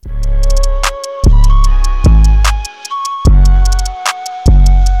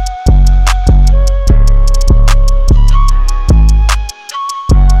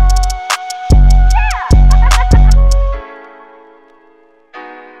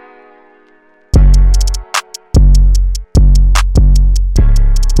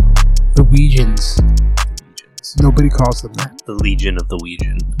Norwegians. Nobody calls them that. The Legion of the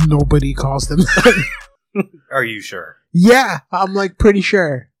Legion. Nobody calls them that. Are you sure? Yeah, I'm like pretty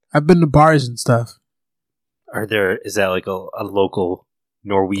sure. I've been to bars and stuff. Is that like a local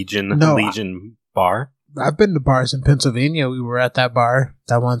Norwegian Legion bar? I've been to bars in Pennsylvania. We were at that bar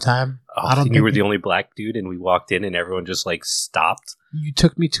that one time. Oh, I don't think you were the only black dude, and we walked in and everyone just like stopped. You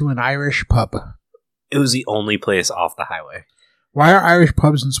took me to an Irish pub. It was the only place off the highway. Why are Irish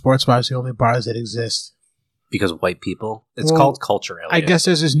pubs and sports bars the only bars that exist? Because white people. It's called culture, Elliot. I guess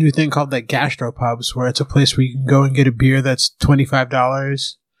there's this new thing called like gastropubs, where it's a place where you can go and get a beer that's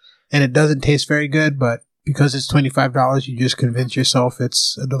 $25, and it doesn't taste very good, but because it's $25, you just convince yourself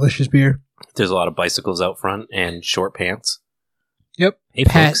it's a delicious beer. There's a lot of bicycles out front and short pants. Yep. Hey,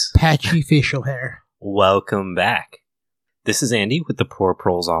 folks. Patchy facial hair. Welcome back. This is Andy with the Poor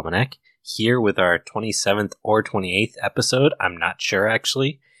Proles Almanac, here with our 27th or 28th episode. I'm not sure,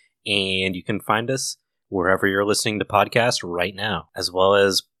 actually. And you can find us wherever you're listening to podcasts right now, as well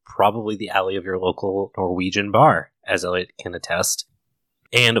as probably the alley of your local Norwegian bar, as Elliot can attest.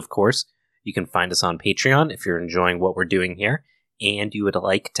 And, of course, you can find us on Patreon if you're enjoying what we're doing here, and you would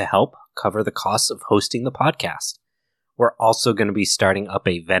like to help cover the costs of hosting the podcast. We're also going to be starting up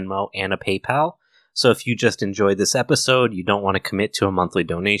a Venmo and a PayPal, so if you just enjoyed this episode, you don't want to commit to a monthly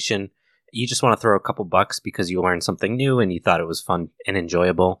donation, you just want to throw a couple bucks because you learned something new and you thought it was fun and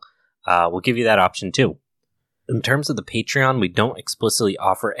enjoyable, we'll give you that option too. In terms of the Patreon, we don't explicitly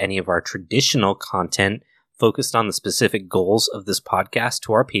offer any of our traditional content focused on the specific goals of this podcast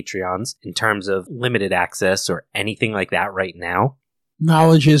to our Patreons in terms of limited access or anything like that right now.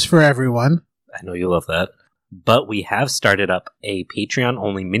 Knowledge is for everyone. I know you love that. But we have started up a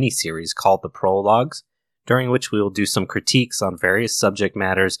Patreon-only mini-series called The Prologues, during which we will do some critiques on various subject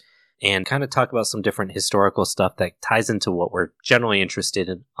matters and kind of talk about some different historical stuff that ties into what we're generally interested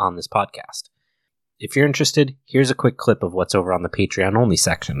in on this podcast. If you're interested, here's a quick clip of what's over on the Patreon-only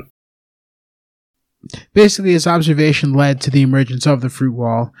section. Basically, his observation led to the emergence of the fruit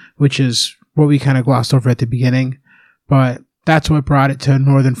wall, which is what we kind of glossed over at the beginning. But that's what brought it to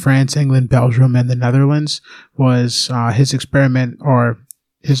northern France, England, Belgium, and the Netherlands, was his experiment, or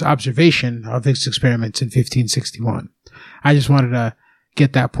his observation of his experiments in 1561. I just wanted to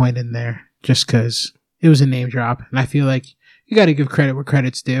get that point in there, just because it was a name drop, and I feel like you got to give credit where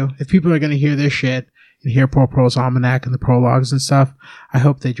credit's due. If people are going to hear this shit and hear Poor Proles Almanac and the prologues and stuff, I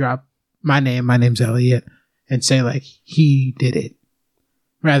hope they drop my name's Elliot, and say, like, he did it.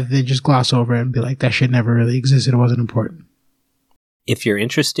 Rather than just gloss over it and be like, that shit never really existed, it wasn't important. If you're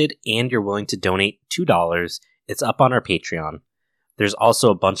interested and you're willing to donate $2, it's up on our Patreon. There's also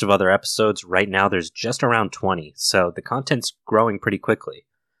a bunch of other episodes. Right now, there's just around 20, so the content's growing pretty quickly.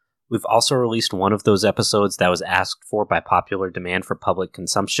 We've also released one of those episodes that was asked for by popular demand for public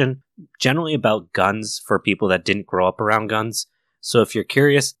consumption, generally about guns for people that didn't grow up around guns. So if you're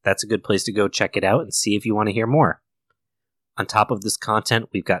curious, that's a good place to go check it out and see if you want to hear more. On top of this content,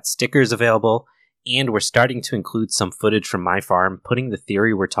 we've got stickers available, and we're starting to include some footage from my farm, putting the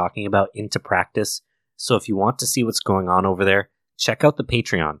theory we're talking about into practice. So if you want to see what's going on over there, check out the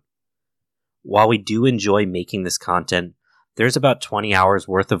Patreon. While we do enjoy making this content, there's about 20 hours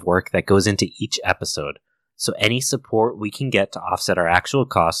worth of work that goes into each episode. So any support we can get to offset our actual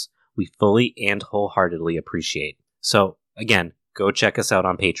costs, we fully and wholeheartedly appreciate. So again, go check us out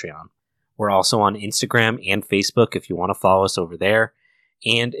on Patreon. We're also on Instagram and Facebook if you want to follow us over there.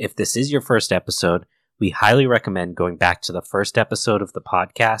 And if this is your first episode, we highly recommend going back to the first episode of the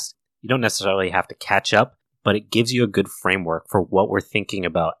podcast. You don't necessarily have to catch up, but it gives you a good framework for what we're thinking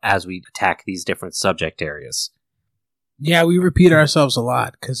about as we attack these different subject areas. Yeah, we repeat ourselves a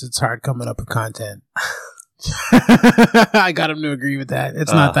lot because it's hard coming up with content. I got him to agree with that.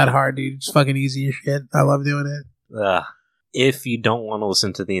 It's not that hard, dude. It's fucking easy as shit. I love doing it. If you don't want to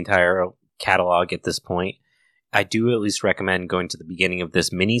listen to the entire catalog at this point, I do at least recommend going to the beginning of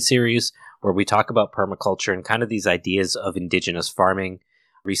this mini-series where we talk about permaculture and kind of these ideas of indigenous farming.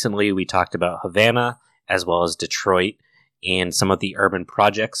 Recently, we talked about Havana as well as Detroit and some of the urban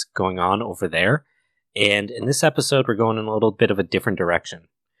projects going on over there. And in this episode, we're going in a little bit of a different direction.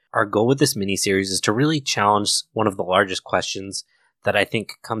 Our goal with this mini-series is to really challenge one of the largest questions that I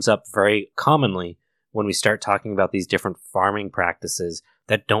think comes up very commonly when we start talking about these different farming practices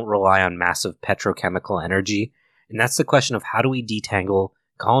that don't rely on massive petrochemical energy. And that's the question of how do we detangle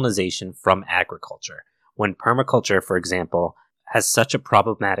colonization from agriculture, when permaculture, for example, has such a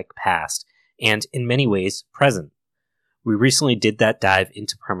problematic past and, in many ways, present. We recently did that dive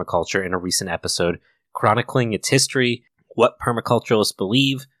into permaculture in a recent episode, chronicling its history, what permaculturalists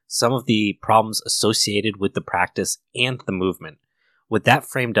believe, some of the problems associated with the practice, and the movement. With that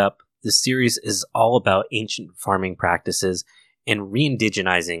framed up, This series is all about ancient farming practices and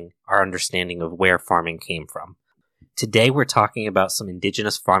re-indigenizing our understanding of where farming came from. Today we're talking about some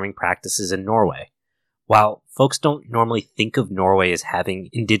indigenous farming practices in Norway. While folks don't normally think of Norway as having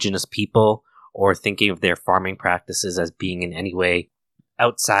indigenous people or thinking of their farming practices as being in any way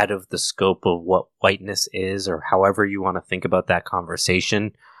outside of the scope of what whiteness is, or however you want to think about that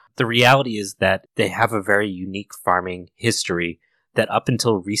conversation, the reality is that they have a very unique farming history that up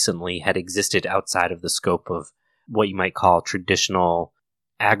until recently had existed outside of the scope of what you might call traditional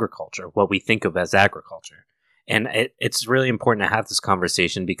agriculture, what we think of as agriculture. And it's really important to have this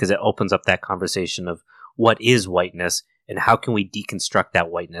conversation because it opens up that conversation of what is whiteness and how can we deconstruct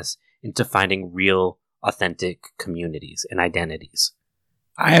that whiteness into finding real, authentic communities and identities.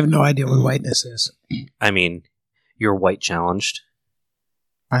 I have no idea what whiteness is. I mean, you're white challenged.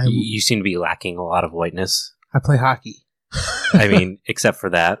 You seem to be lacking a lot of whiteness. I play hockey. I mean, except for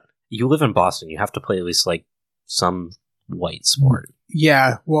that, you live in Boston. You have to play at least like some white sport.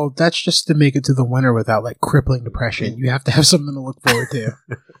 Yeah, well, that's just to make it to the winter without like crippling depression. You have to have something to look forward to.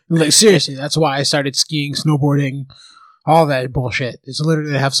 Like seriously, that's why I started skiing, snowboarding, all that bullshit. It's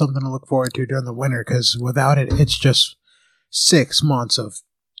literally to have something to look forward to during the winter because without it, it's just 6 months of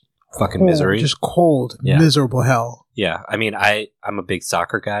fucking misery. Just cold, miserable hell. Yeah, I mean, I'm a big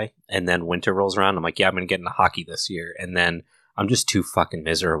soccer guy, and then winter rolls around. I'm like, yeah, I'm going to get into hockey this year, and then I'm just too fucking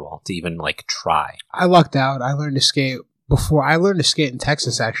miserable to even like try. I lucked out. I learned to skate in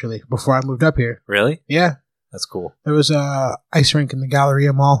Texas, actually, before I moved up here. Really? Yeah. That's cool. There was a ice rink in the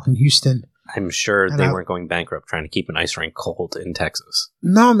Galleria Mall in Houston. I'm sure they weren't going bankrupt trying to keep an ice rink cold in Texas.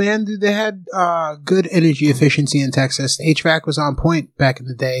 No, man. Dude, they had good energy efficiency in Texas. The HVAC was on point back in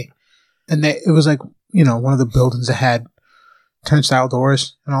the day. And it was like, one of the buildings that had turnstile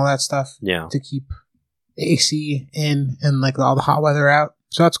doors and all that stuff. Yeah. To keep AC in and like all the hot weather out.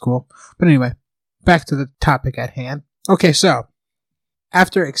 So that's cool. But anyway, back to the topic at hand. Okay, so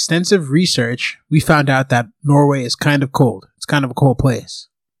after extensive research, we found out that Norway is kind of cold. It's kind of a cold place.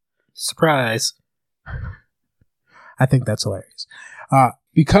 Surprise. I think that's hilarious.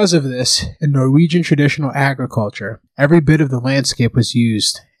 Because of this, in Norwegian traditional agriculture, every bit of the landscape was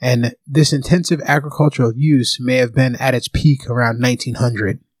used, and this intensive agricultural use may have been at its peak around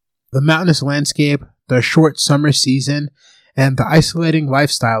 1900. The mountainous landscape, the short summer season, and the isolating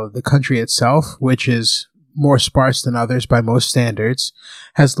lifestyle of the country itself, which is more sparse than others by most standards,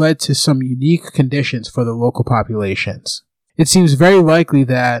 has led to some unique conditions for the local populations. It seems very likely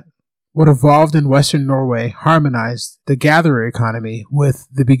that what evolved in Western Norway harmonized the gatherer economy with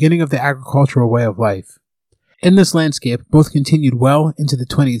the beginning of the agricultural way of life. In this landscape, both continued well into the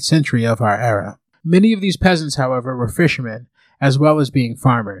 20th century of our era. Many of these peasants, however, were fishermen, as well as being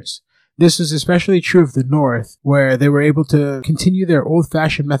farmers. This was especially true of the north, where they were able to continue their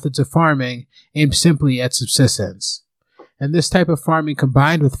old-fashioned methods of farming aimed simply at subsistence. And this type of farming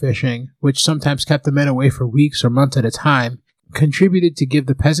combined with fishing, which sometimes kept the men away for weeks or months at a time, contributed to give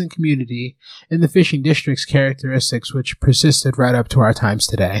the peasant community in the fishing districts characteristics which persisted right up to our times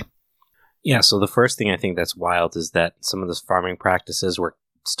today. Yeah, so the first thing I think that's wild is that some of those farming practices were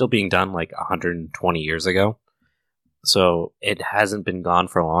still being done like 120 years ago. So it hasn't been gone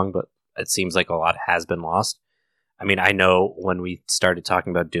for long, but it seems like a lot has been lost. I mean, I know when we started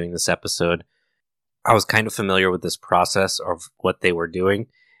talking about doing this episode, I was kind of familiar with this process of what they were doing,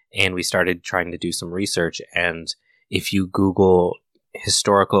 and we started trying to do some research, and if you Google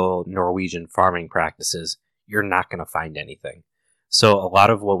historical Norwegian farming practices, you're not going to find anything. So a lot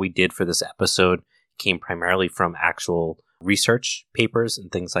of what we did for this episode came primarily from actual research papers and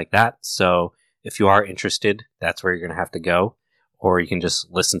things like that. So if you are interested, that's where you're going to have to go. Or you can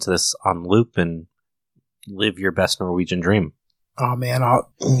just listen to this on loop and live your best Norwegian dream. Oh, man.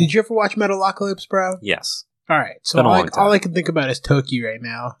 Did you ever watch Metalocalypse, bro? Yes. All right. So all I can think about is Toki right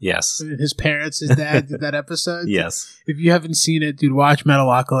now. Yes. His parents, his dad did that episode. Yes. If you haven't seen it, dude, watch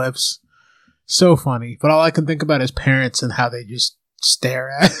Metalocalypse. So funny. But all I can think about is parents and how they just stare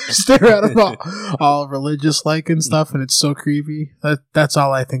at him all religious like and stuff, and it's so creepy. That's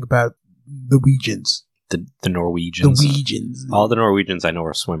all I think about. The Norwegians. The Norwegians. Norwegians. All the Norwegians I know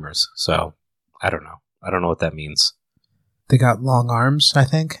are swimmers, so I don't know. I don't know what that means. They got long arms, I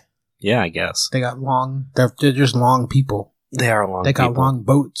think. Yeah, I guess. They got long... They're just long people. They are long people. They got long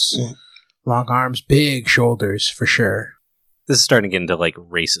boats. Long arms, big shoulders, for sure. This is starting to get into, like,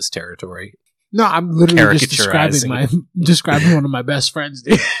 racist territory. No, I'm literally just describing one of my best friends,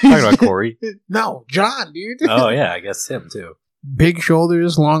 dude. Talking about Corey? No, John, dude. Oh, yeah, I guess him, too. Big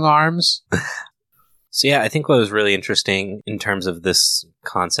shoulders, long arms. So yeah, I think what was really interesting in terms of this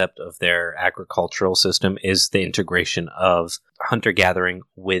concept of their agricultural system is the integration of hunter-gathering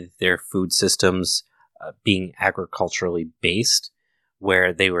with their food systems being agriculturally based,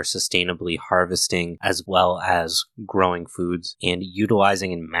 where they were sustainably harvesting as well as growing foods and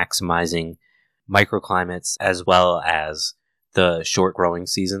utilizing and maximizing microclimates as well as the short growing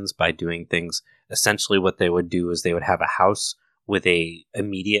seasons by doing things. Essentially what they would do is they would have a house with a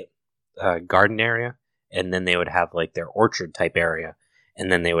immediate garden area, and then they would have like their orchard type area,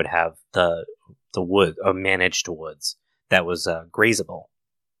 and then they would have the wood, managed woods that was grazable.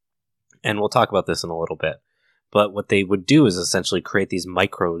 And we'll talk about this in a little bit. But what they would do is essentially create these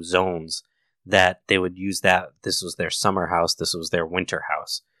micro zones that they would use that this was their summer house, this was their winter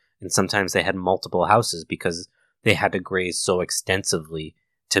house. And sometimes they had multiple houses because they had to graze so extensively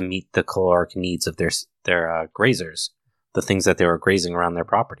to meet the caloric needs of their grazers, the things that they were grazing around their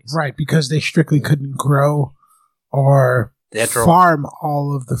properties. Right, because they strictly couldn't grow or farm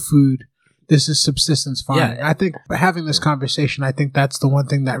all of the food. This is subsistence farming. Yeah. I think having this conversation, I think that's the one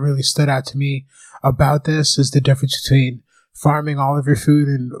thing that really stood out to me about this is the difference between farming all of your food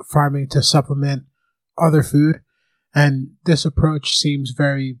and farming to supplement other food. And this approach seems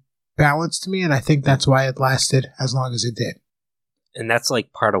very balanced to me, and I think that's why it lasted as long as it did. And that's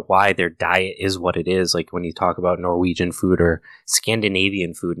like part of why their diet is what it is. Like when you talk about Norwegian food or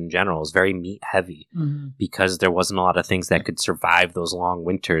Scandinavian food in general, is very meat heavy because there wasn't a lot of things that could survive those long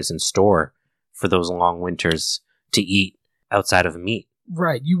winters and store for those long winters to eat outside of meat.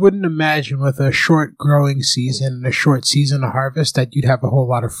 Right. You wouldn't imagine with a short growing season and a short season to harvest that you'd have a whole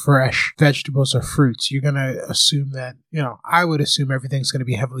lot of fresh vegetables or fruits. You're going to assume that, I would assume everything's going to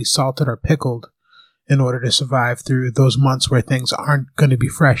be heavily salted or pickled in order to survive through those months where things aren't going to be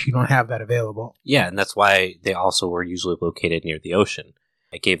fresh. You don't have that available. Yeah, and that's why they also were usually located near the ocean.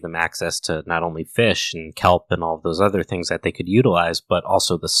 It gave them access to not only fish and kelp and all of those other things that they could utilize, but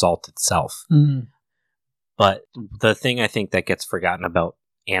also the salt itself. Mm-hmm. But the thing I think that gets forgotten about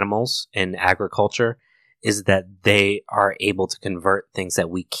animals in agriculture is that they are able to convert things that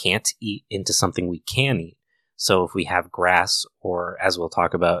we can't eat into something we can eat. So if we have grass, or as we'll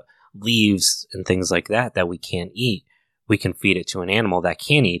talk about, leaves and things like that we can't eat, we can feed it to an animal that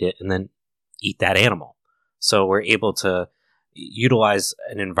can eat it and then eat that animal. So we're able to utilize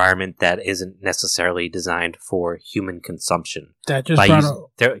an environment that isn't necessarily designed for human consumption. That just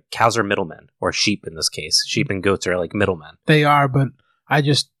cows are middlemen, or sheep in this case. Sheep and goats are like middlemen. They are, but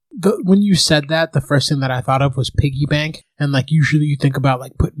when you said that, the first thing that I thought of was piggy bank, and like usually you think about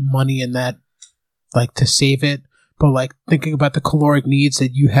like putting money in that, like to save it, but like thinking about the caloric needs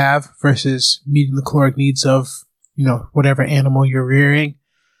that you have versus meeting the caloric needs of whatever animal you're rearing.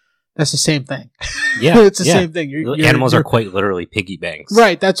 That's the same thing. Yeah, it's the same thing. Animals are quite literally piggy banks.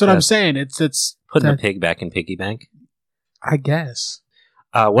 Right, that's what I'm saying. It's putting a pig back in piggy bank, I guess.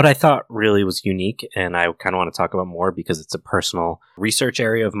 What I thought really was unique, and I kind of want to talk about more because it's a personal research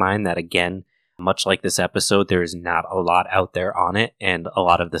area of mine that, again, much like this episode, there is not a lot out there on it, and a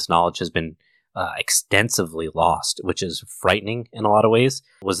lot of this knowledge has been extensively lost, which is frightening in a lot of ways,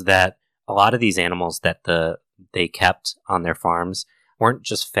 was that a lot of these animals that they kept on their farms weren't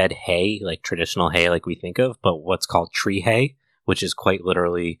just fed hay, like traditional hay like we think of, but what's called tree hay, which is quite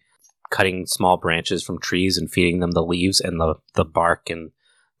literally cutting small branches from trees and feeding them the leaves and the bark and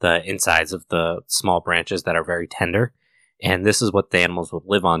the insides of the small branches that are very tender. And this is what the animals would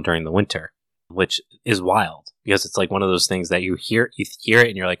live on during the winter, which is wild because it's like one of those things that you hear it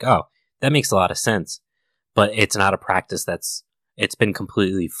and you're like, oh, that makes a lot of sense. But it's not a practice it's been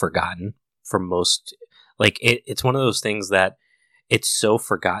completely forgotten for most. Like it's one of those things that it's so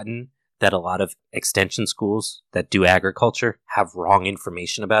forgotten that a lot of extension schools that do agriculture have wrong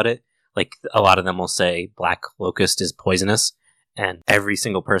information about it. Like a lot of them will say black locust is poisonous, and every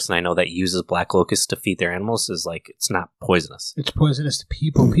single person I know that uses black locust to feed their animals is like, it's not poisonous. It's poisonous to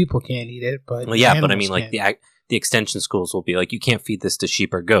people. People can't eat it, but but I mean, like the extension schools will be like, you can't feed this to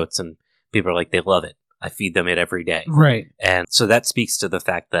sheep or goats, and people are like, they love it. I feed them it every day. Right. And so that speaks to the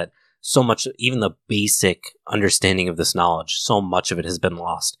fact that so much, even the basic understanding of this knowledge, so much of it has been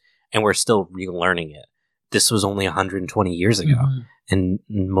lost, and we're still relearning it. This was only 120 years ago, and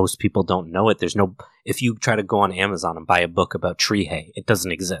most people don't know it. If you try to go on Amazon and buy a book about tree hay, it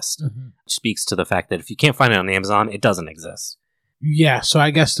doesn't exist. It speaks to the fact that if you can't find it on Amazon, it doesn't exist. Yeah, so I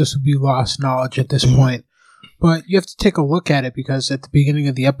guess this would be lost knowledge at this point. But you have to take a look at it because at the beginning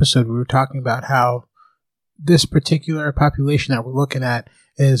of the episode, we were talking about how this particular population that we're looking at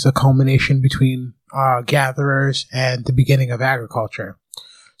is a culmination between gatherers and the beginning of agriculture.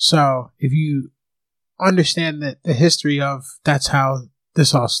 So if you understand that the history of that's how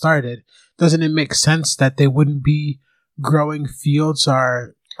this all started, doesn't it make sense that they wouldn't be growing fields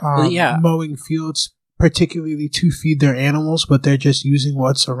or mowing fields particularly to feed their animals, but they're just using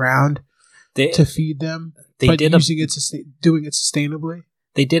what's around to feed them, but doing it sustainably?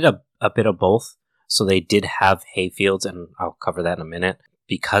 They did a bit of both. So they did have hay fields, and I'll cover that in a minute.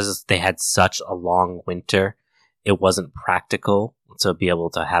 Because they had such a long winter, it wasn't practical to be able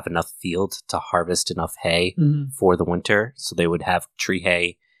to have enough field to harvest enough hay for the winter. So they would have tree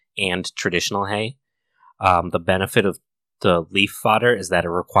hay and traditional hay. The benefit of the leaf fodder is that it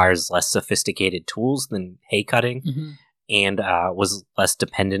requires less sophisticated tools than hay cutting and was less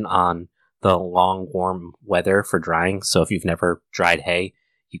dependent on the long, warm weather for drying. So if you've never dried hay,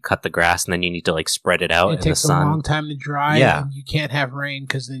 you cut the grass and then you need to spread it out in the sun. It takes a long time to dry, and you can't have rain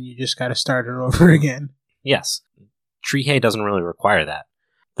because then you just got to start it over again. Yes. Tree hay doesn't really require that.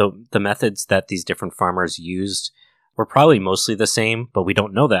 The methods that these different farmers used were probably mostly the same, but we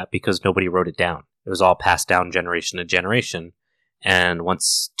don't know that because nobody wrote it down. It was all passed down generation to generation, and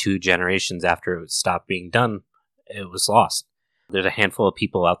once 2 generations after it stopped being done, it was lost. There's a handful of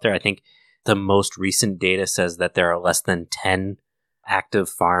people out there. I think the most recent data says that there are less than 10 active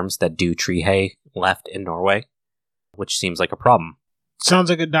farms that do tree hay left in Norway, which seems like a problem.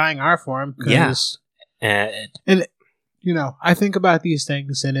 Sounds like a dying art form. Yes. And, I think about these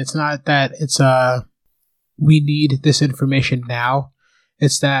things, and it's not that it's we need this information now.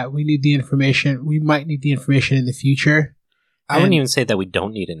 It's that we need the information. We might need the information in the future. I wouldn't even say that we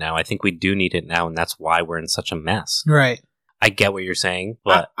don't need it now. I think we do need it now, and that's why we're in such a mess. Right. I get what you're saying,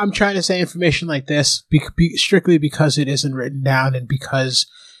 but I'm trying to say information like this strictly because it isn't written down and because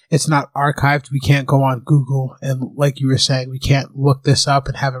it's not archived. We can't go on Google and, like you were saying, we can't look this up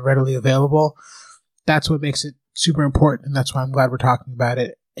and have it readily available. That's what makes it super important, and that's why I'm glad we're talking about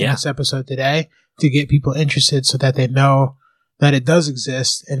it in this episode today, to get people interested so that they know that it does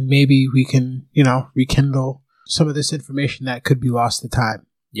exist, and maybe we can, rekindle some of this information that could be lost to time.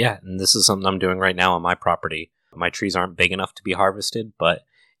 Yeah, and this is something I'm doing right now on my property. My trees aren't big enough to be harvested, but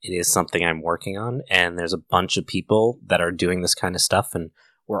it is something I'm working on, and there's a bunch of people that are doing this kind of stuff, and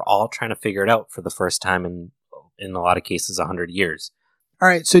we're all trying to figure it out for the first time in a lot of cases 100 years. All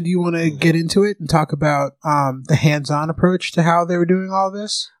right, so do you want to get into it and talk about the hands-on approach to how they were doing all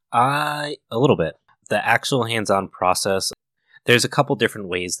this? A little bit. The actual hands-on process, there's a couple different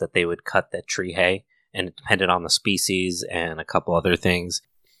ways that they would cut that tree hay, and it depended on the species and a couple other things.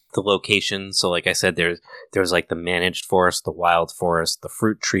 The location, so like I said, there's the managed forest, the wild forest, the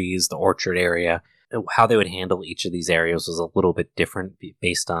fruit trees, the orchard area. How they would handle each of these areas was a little bit different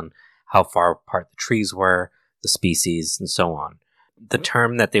based on how far apart the trees were, the species, and so on. The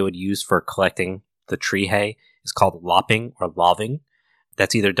term that they would use for collecting the tree hay is called lopping or loving.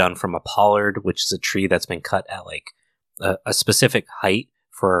 That's either done from a pollard, which is a tree that's been cut at a specific height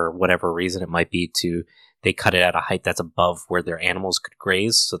for whatever reason it might be. They cut it at a height that's above where their animals could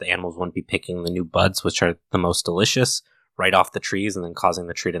graze, so the animals wouldn't be picking the new buds, which are the most delicious, right off the trees and then causing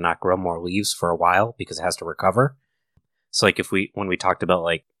the tree to not grow more leaves for a while because it has to recover. So when we talked about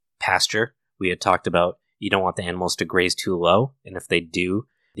pasture, we had talked about you don't want the animals to graze too low, and if they do,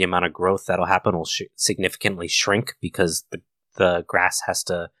 the amount of growth that'll happen will significantly shrink because the grass has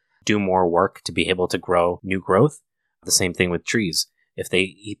to do more work to be able to grow new growth. The same thing with trees. If they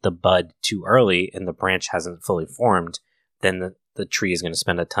eat the bud too early and the branch hasn't fully formed, then the tree is going to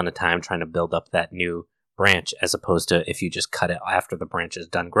spend a ton of time trying to build up that new branch, as opposed to if you just cut it after the branch is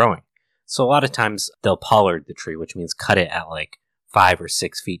done growing. So a lot of times they'll pollard the tree, which means cut it at 5 or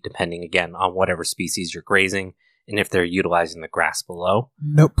 6 feet, depending again on whatever species you're grazing and if they're utilizing the grass below.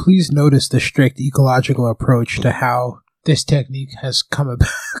 No, please notice the strict ecological approach to how this technique has come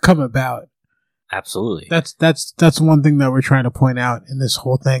about. Absolutely. That's one thing that we're trying to point out in this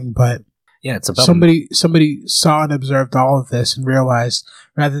whole thing, but yeah, it's about somebody saw and observed all of this and realized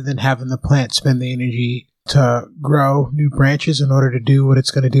rather than having the plant spend the energy to grow new branches in order to do what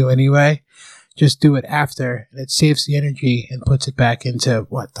it's going to do anyway, just do it after, and it saves the energy and puts it back into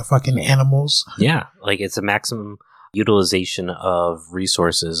the fucking animals. Yeah, it's a maximum utilization of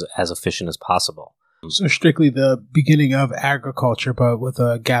resources as efficient as possible. So strictly the beginning of agriculture, but with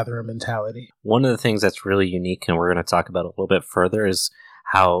a gatherer mentality. One of the things that's really unique, and we're going to talk about a little bit further, is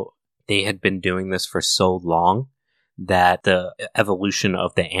how they had been doing this for so long that the evolution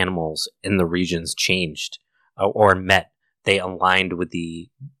of the animals in the regions changed or met. They aligned with the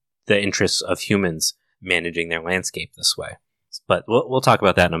interests of humans managing their landscape this way. But we'll talk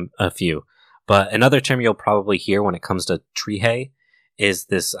about that in a few. But another term you'll probably hear when it comes to tree hay is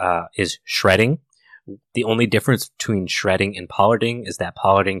shredding. The only difference between shredding and pollarding is that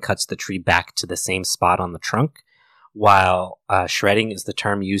pollarding cuts the tree back to the same spot on the trunk, while shredding is the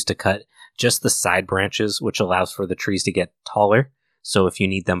term used to cut just the side branches, which allows for the trees to get taller. So if you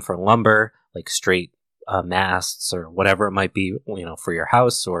need them for lumber, like straight masts or whatever it might be, for your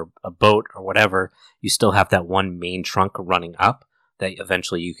house or a boat or whatever, you still have that one main trunk running up that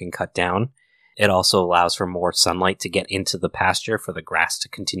eventually you can cut down. It also allows for more sunlight to get into the pasture for the grass to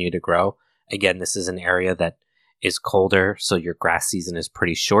continue to grow. Again, this is an area that is colder, so your grass season is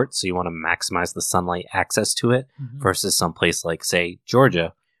pretty short, so you want to maximize the sunlight access to it versus someplace like, say,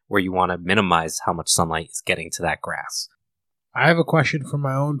 Georgia, where you want to minimize how much sunlight is getting to that grass. I have a question from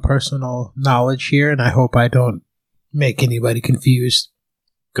my own personal knowledge here, and I hope I don't make anybody confused.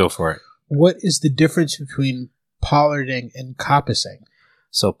 Go for it. What is the difference between pollarding and coppicing?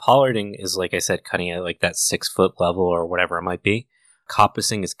 So pollarding is, like I said, cutting it at like that 6-foot level or whatever it might be.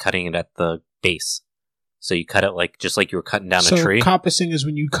 Coppicing is cutting it at the base. So you cut it just like you were cutting down a tree. So coppicing is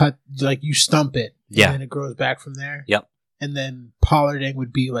when you cut, like you stump it, and then it grows back from there. Yep. And then pollarding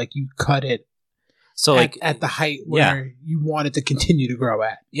would be like you cut it so at the height where you want it to continue to grow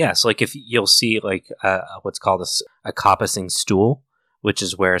at. Yeah, so like if you'll see like what's called a coppicing stool, which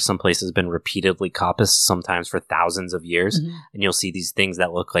is where some place has been repeatedly coppiced, sometimes for thousands of years. And you'll see these things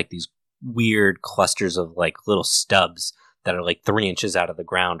that look like these weird clusters of like little stubs that are like 3 inches out of the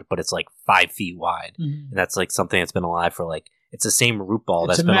ground, but it's like 5 feet wide. And that's like something that's been alive for like, it's the same root ball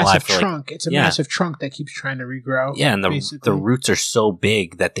that's been alive for like... It's a massive trunk that keeps trying to regrow. Yeah, and the roots are so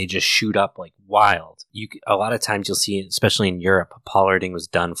big that they just shoot up like wild. A lot of times you'll see, especially in Europe, pollarding was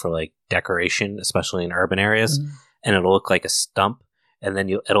done for like decoration, especially in urban areas, and it'll look like a stump, and then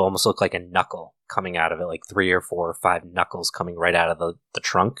it'll almost look like a knuckle coming out of it, like 3 or 4 or 5 knuckles coming right out of the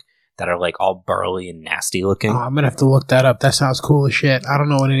trunk that are like all burly and nasty looking. Oh, I'm going to have to look that up. That sounds cool as shit. I don't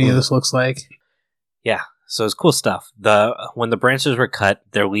know what any of this looks like. Yeah, so it's cool stuff. When the branches were cut,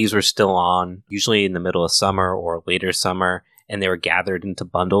 their leaves were still on, usually in the middle of summer or later summer, and they were gathered into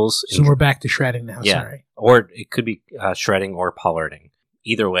bundles. So we're back to shredding now, sorry. Or it could be shredding or pollarding.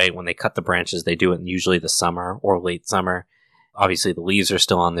 Either way, when they cut the branches, they do it in usually the summer or late summer. Obviously, the leaves are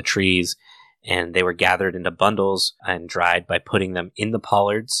still on the trees, and they were gathered into bundles and dried by putting them in the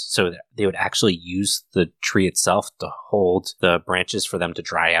pollards, so that they would actually use the tree itself to hold the branches for them to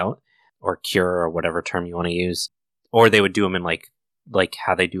dry out or cure, or whatever term you want to use. Or they would do them in like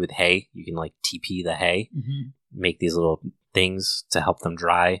how they do with hay. You can like TP the hay, make these little things to help them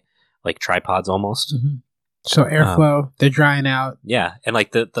dry, like tripods almost. So airflow, they're drying out. Yeah, and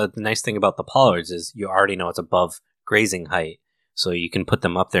like the nice thing about the pollards is you already know it's above grazing height, so you can put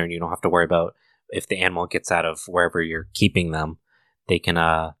them up there and you don't have to worry about if the animal gets out of wherever you're keeping them, they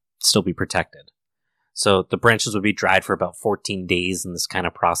can still be protected. So the branches would be dried for about 14 days in this kind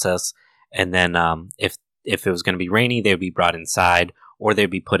of process, and then if it was going to be rainy, they would be brought inside, or they'd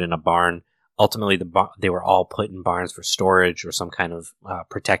be put in a barn. Ultimately, they were all put in barns for storage or some kind of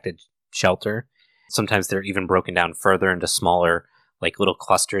protected shelter. Sometimes they're even broken down further into smaller, like little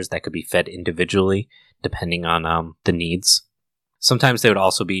clusters that could be fed individually, depending on the needs. Sometimes they would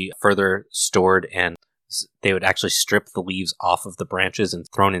also be further stored, and they would actually strip the leaves off of the branches and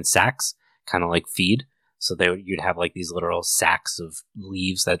thrown in sacks, kind of like feed. So you'd have like these literal sacks of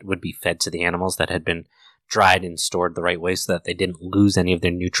leaves that would be fed to the animals that had been dried and stored the right way so that they didn't lose any of their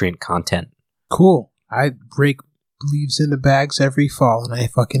nutrient content. Cool. I break leaves into bags every fall, and I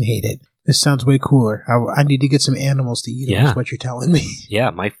fucking hate it. This sounds way cooler. I need to get some animals to eat them, is what you're telling me. Yeah,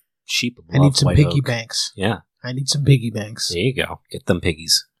 my sheep love I need some white piggy oak. banks. Yeah. I need some piggy banks. There you go. Get them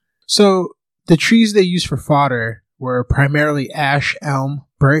piggies. So the trees they used for fodder were primarily ash, elm,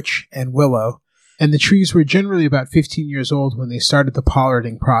 birch, and willow, and the trees were generally about 15 years old when they started the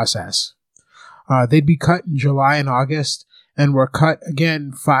pollarding process. They'd be cut in July and August, and were cut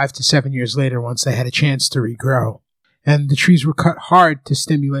again 5 to 7 years later once they had a chance to regrow. And the trees were cut hard to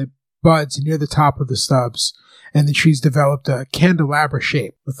stimulate buds near the top of the stubs, and the trees developed a candelabra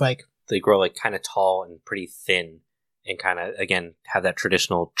shape with like... They grow like kind of tall and pretty thin, and kind of, again, have that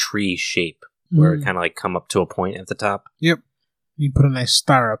traditional tree shape where it kind of like come up to a point at the top. Yep. You put a nice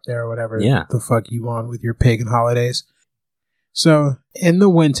star up there or whatever the fuck you want with your pagan holidays. So, in the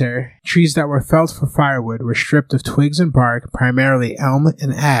winter, trees that were felled for firewood were stripped of twigs and bark, primarily elm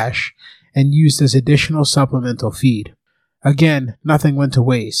and ash, and used as additional supplemental feed. Again, nothing went to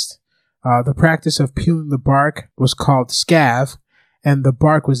waste. The practice of peeling the bark was called scav, and the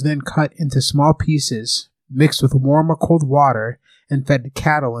bark was then cut into small pieces, mixed with warm or cold water, and fed to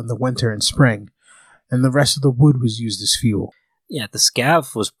cattle in the winter and spring. And the rest of the wood was used as fuel. Yeah, the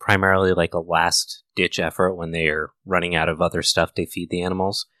scav was primarily like a last-ditch effort when they are running out of other stuff to feed the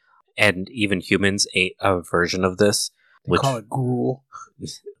animals. And even humans ate a version of this. They call it gruel.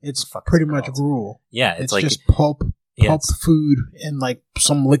 It's pretty much gruel. Yeah, it's like just pulp pulp food in like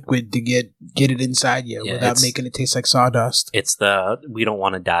some liquid to get it inside you without making it taste like sawdust. It's the we don't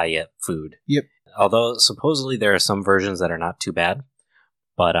want to die yet food. Yep. Although supposedly there are some versions that are not too bad,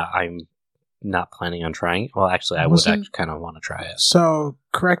 but I'm not planning on trying. Well, actually, I would actually kind of want to try it. So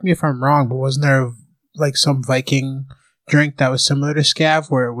correct me if I'm wrong, but wasn't there like some Viking drink that was similar to Scav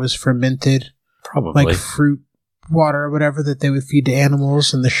where it was fermented? Probably. Like fruit water or whatever that they would feed to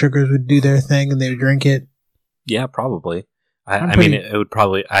animals and the sugars would do their thing and they would drink it? Yeah, probably. I mean, it would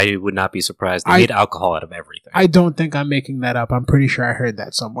probably... I would not be surprised. They made alcohol out of everything. I don't think I'm making that up. I'm pretty sure I heard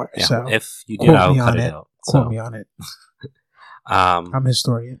that somewhere. Yeah, so if you did, I'll cut it out. Quote me on it. I'm a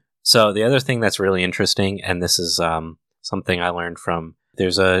historian. So the other thing that's really interesting, and this is something I learned from...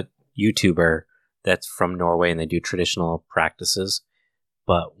 There's a YouTuber that's from Norway, and they do traditional practices.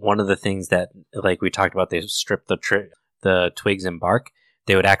 But one of the things that, like we talked about, they strip the twigs and bark.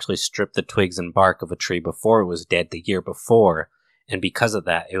 They would actually strip the twigs and bark of a tree before it was dead the year before. And because of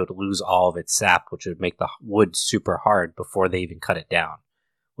that, it would lose all of its sap, which would make the wood super hard before they even cut it down,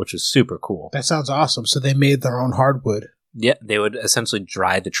 which was super cool. That sounds awesome. So they made their own hardwood. Yeah, they would essentially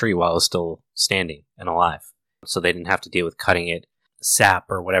dry the tree while it was still standing and alive. So they didn't have to deal with cutting it, sap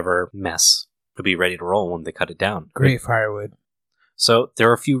or whatever mess would be ready to roll when they cut it down. Great firewood. So there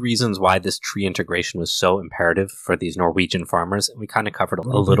are a few reasons why this tree integration was so imperative for these Norwegian farmers. And we kind of covered a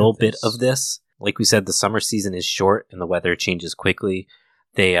little bit of this. Like we said, the summer season is short and the weather changes quickly.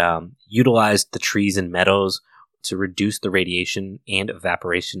 They utilized the trees and meadows to reduce the radiation and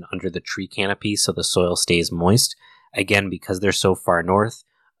evaporation under the tree canopy so the soil stays moist. Again, because they're so far north,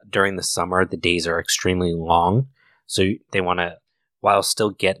 during the summer, the days are extremely long. So they want to, while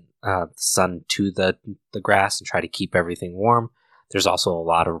still get the sun to the grass and try to keep everything warm, there's also a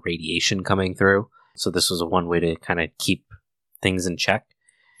lot of radiation coming through. So this was one way to kind of keep things in check.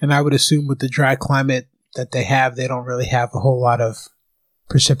 And I would assume with the dry climate that they have, they don't really have a whole lot of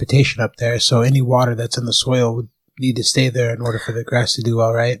precipitation up there. So any water that's in the soil would need to stay there in order for the grass to do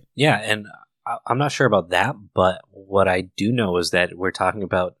all right. Yeah, and I'm not sure about that, but what I do know is that we're talking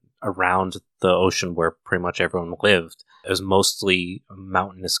about around the ocean where pretty much everyone lived. It was mostly a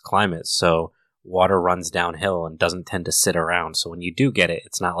mountainous climate, so water runs downhill and doesn't tend to sit around. So when you do get it,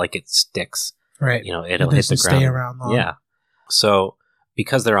 it's not like it sticks. Right. You know, it'll hit the ground. Stay around long. Yeah. So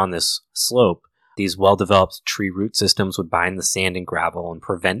because they're on this slope, these well-developed tree root systems would bind the sand and gravel and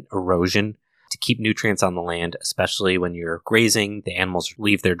prevent erosion to keep nutrients on the land, especially when you're grazing. The animals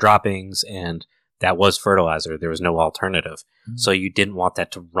leave their droppings, and that was fertilizer. There was no alternative. Mm-hmm. So you didn't want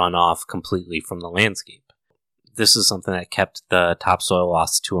that to run off completely from the landscape. This is something that kept the topsoil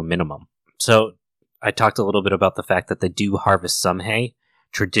loss to a minimum. So I talked a little bit about the fact that they do harvest some hay.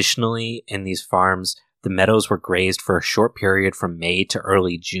 Traditionally, in these farms, the meadows were grazed for a short period from May to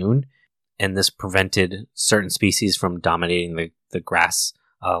early June, and this prevented certain species from dominating the grass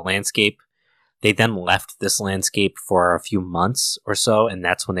landscape. They then left this landscape for a few months or so, and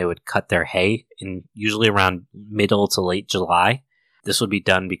that's when they would cut their hay, usually around middle to late July. This would be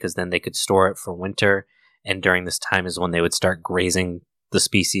done because then they could store it for winter, and during this time is when they would start grazing the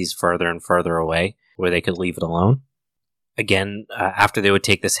species further and further away, where they could leave it alone. Again, after they would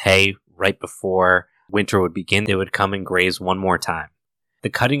take this hay right before winter would begin, they would come and graze one more time. The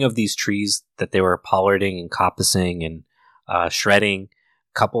cutting of these trees that they were pollarding and coppicing and shredding,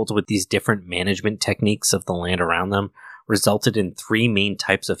 coupled with these different management techniques of the land around them, resulted in three main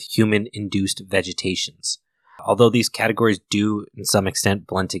types of human-induced vegetations. Although these categories do, in some extent,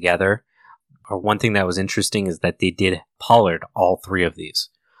 blend together, one thing that was interesting is that they did pollard all three of these.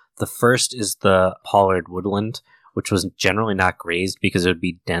 The first is the pollard woodland, which was generally not grazed because it would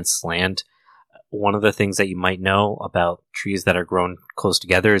be dense land. One of the things that you might know about trees that are grown close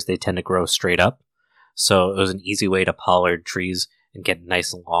together is they tend to grow straight up. So it was an easy way to pollard trees and get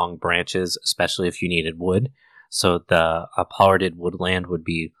nice long branches, especially if you needed wood. So the pollarded woodland would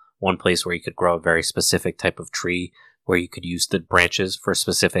be one place where you could grow a very specific type of tree where you could use the branches for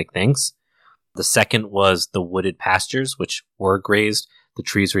specific things. The second was the wooded pastures, which were grazed. The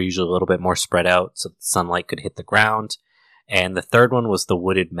trees were usually a little bit more spread out so the sunlight could hit the ground. And the third one was the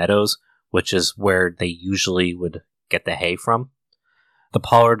wooded meadows, which is where they usually would get the hay from. The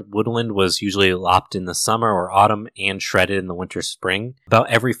pollard woodland was usually lopped in the summer or autumn and shredded in the winter spring, about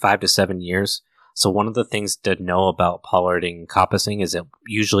every 5 to 7 years. So one of the things to know about pollarding and coppicing is it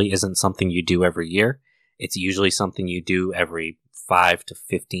usually isn't something you do every year. It's usually something you do every 5 to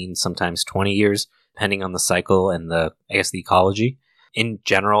 15, sometimes 20 years, depending on the cycle and the ecology. In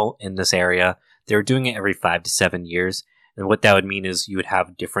general, in this area, they were doing it every 5 to 7 years. And what that would mean is you would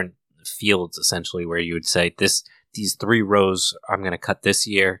have different fields, essentially, where you would say, these 3 rows I'm going to cut this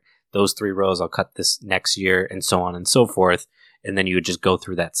year, those 3 rows I'll cut this next year, and so on and so forth. And then you would just go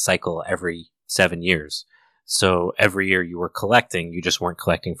through that cycle every 7 years. So every year you were collecting, you just weren't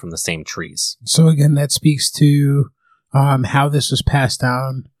collecting from the same trees. So again, that speaks to how this was passed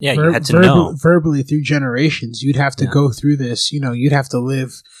down. Yeah, you had to know verbally through generations. You'd have to go through this. You'd have to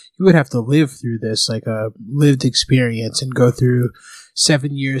live. You would have to live through this, like a lived experience, and go through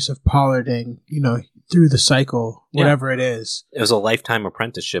 7 years of pollarding. Through the cycle, whatever it is. It was a lifetime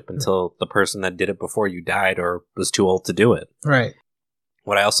apprenticeship until the person that did it before you died or was too old to do it. Right.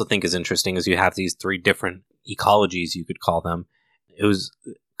 What I also think is interesting is you have these 3 different ecologies, you could call them. It was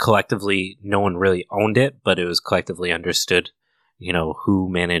collectively, no one really owned it, but it was collectively understood, who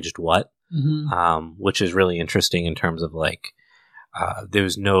managed what, which is really interesting in terms of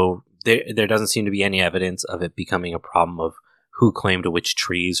there doesn't seem to be any evidence of it becoming a problem of who claimed which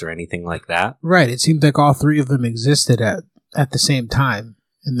trees or anything like that. Right. It seemed like all 3 of them existed at the same time,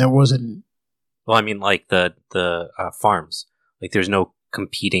 and there wasn't. Well, I mean, like the farms. Like, there's no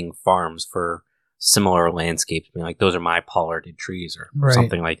competing farms for similar landscapes. I mean, like, those are my pollarded trees or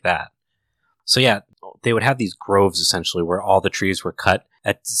something like that. So yeah, they would have these groves essentially where all the trees were cut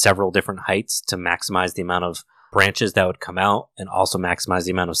at several different heights to maximize the amount of branches that would come out, and also maximize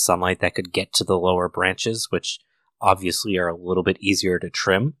the amount of sunlight that could get to the lower branches, which obviously are a little bit easier to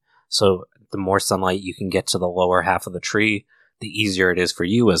trim. So the more sunlight you can get to the lower half of the tree, the easier it is for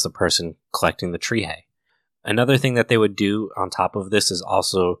you as the person collecting the tree hay. Another thing that they would do on top of this is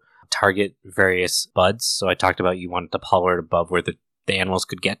also target various buds. So I talked about you wanted to pollard above where the animals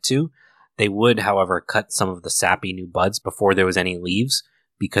could get to. They would, however, cut some of the sappy new buds before there was any leaves,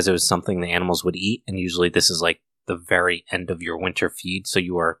 because it was something the animals would eat. And usually this is like the very end of your winter feed. So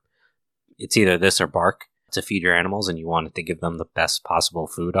it's either this or bark to feed your animals, and you wanted to give them the best possible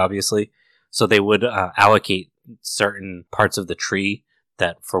food, obviously. So they would allocate certain parts of the tree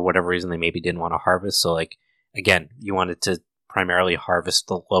that for whatever reason they maybe didn't want to harvest. So again, you wanted to primarily harvest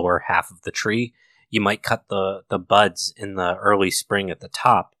the lower half of the tree. You might cut the buds in the early spring at the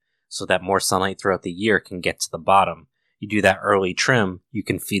top so that more sunlight throughout the year can get to the bottom. You do that early trim, you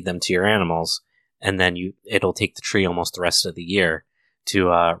can feed them to your animals, and then it'll take the tree almost the rest of the year to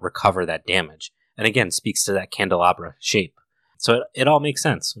recover that damage. And again, speaks to that candelabra shape. So it all makes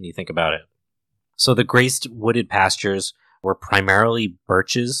sense when you think about it. So the grazed wooded pastures were primarily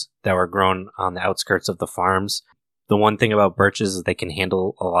birches that were grown on the outskirts of the farms. The one thing about birches is they can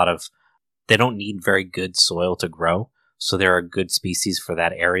handle they don't need very good soil to grow. So they're a good species for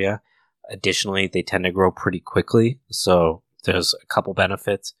that area. Additionally, they tend to grow pretty quickly. So there's a couple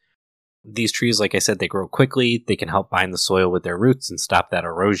benefits. These trees, like I said, they grow quickly. They can help bind the soil with their roots and stop that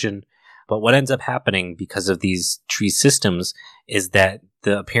erosion. But what ends up happening because of these tree systems is that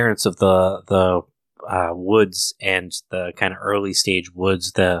the appearance of the woods and the kind of early stage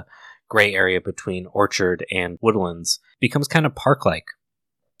woods, the gray area between orchard and woodlands, becomes kind of park-like.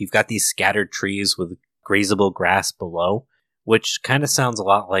 You've got these scattered trees with grazable grass below, which kind of sounds a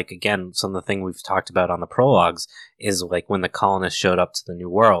lot like, again, some of the thing we've talked about on the prologues is like when the colonists showed up to the New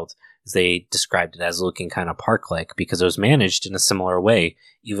World. They described it as looking kind of park-like because it was managed in a similar way,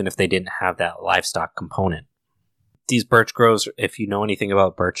 even if they didn't have that livestock component. These birch groves, if you know anything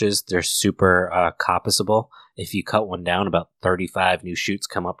about birches, they're super coppiceable. If you cut one down, about 35 new shoots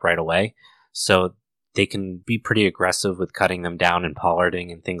come up right away. So they can be pretty aggressive with cutting them down and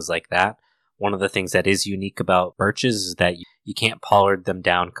pollarding and things like that. One of the things that is unique about birches is that you can't pollard them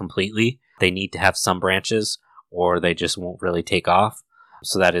down completely. They need to have some branches or they just won't really take off.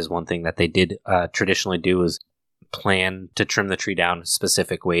 So that is one thing that they did traditionally do, is plan to trim the tree down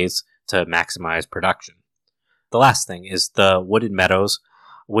specific ways to maximize production. The last thing is the wooded meadows,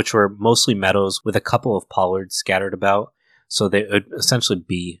 which were mostly meadows with a couple of pollards scattered about. So they would essentially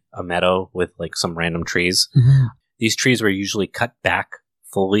be a meadow with like some random trees. Mm-hmm. These trees were usually cut back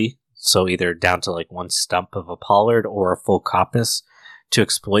fully, so either down to like one stump of a pollard or a full coppice, to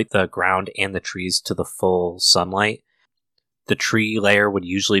exploit the ground and the trees to the full sunlight. The tree layer would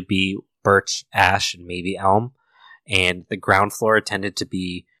usually be birch, ash, and maybe elm. And the ground floor tended to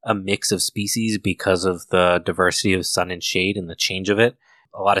be a mix of species because of the diversity of sun and shade and the change of it.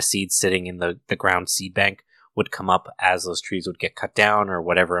 A lot of seeds sitting in the ground seed bank would come up as those trees would get cut down or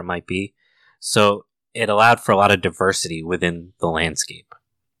whatever it might be. So it allowed for a lot of diversity within the landscape.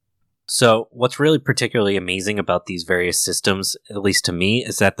 So what's really particularly amazing about these various systems, at least to me,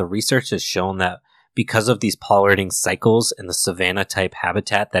 is that the research has shown that because of these pollarding cycles and the savanna-type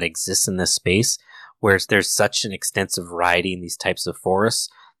habitat that exists in this space, where there's such an extensive variety in these types of forests,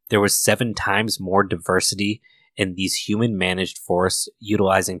 there was 7 times more diversity in these human-managed forests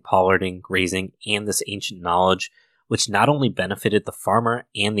utilizing pollarding, grazing, and this ancient knowledge which not only benefited the farmer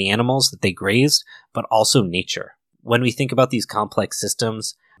and the animals that they grazed, but also nature. When we think about these complex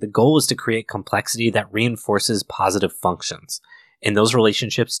systems, the goal is to create complexity that reinforces positive functions. And those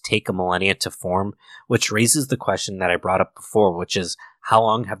relationships take a millennia to form, which raises the question that I brought up before, which is how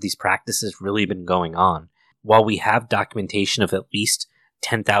long have these practices really been going on? While we have documentation of at least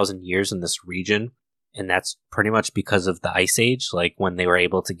 10,000 years in this region, and that's pretty much because of the Ice Age, like when they were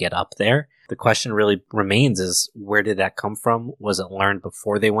able to get up there. The question really remains is, where did that come from? Was it learned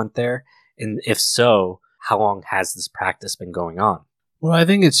before they went there? And if so, how long has this practice been going on? Well, I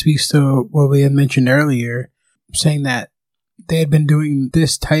think it speaks to what we had mentioned earlier, saying that they had been doing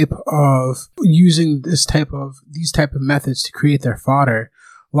these type of methods to create their fodder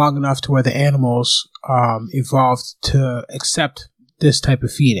long enough to where the animals evolved to accept this type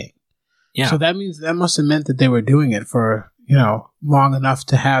of feeding. Yeah. So that means that must have meant that they were doing it for, long enough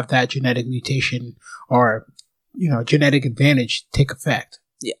to have that genetic mutation or, genetic advantage take effect.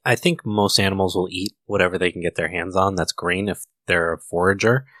 Yeah, I think most animals will eat whatever they can get their hands on that's green if they're a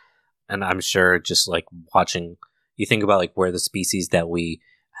forager. And I'm sure just like watching, you think about like where the species that we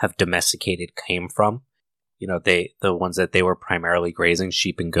have domesticated came from. The ones that they were primarily grazing,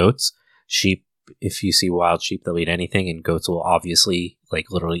 sheep and goats. Sheep, if you see wild sheep, they'll eat anything, and goats will obviously like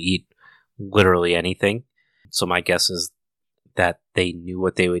literally eat literally anything. So my guess is that they knew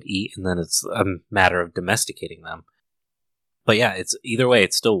what they would eat, and then it's a matter of domesticating them. But yeah, it's either way,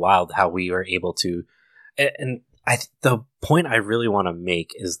 it's still wild how we are able to. And the point I really want to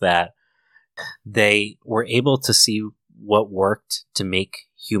make is that they were able to see what worked to make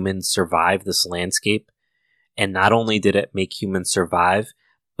humans survive this landscape. And not only did it make humans survive,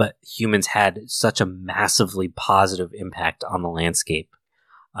 but humans had such a massively positive impact on the landscape.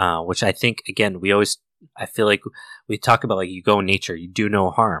 Which I think, again, I feel like we talk about, like, you go in nature, you do no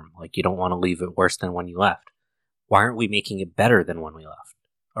harm. Like, you don't want to leave it worse than when you left. Why aren't we making it better than when we left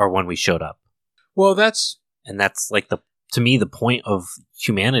or when we showed up? Well, that's like to me, the point of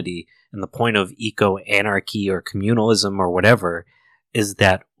humanity and the point of eco-anarchy or communalism or whatever is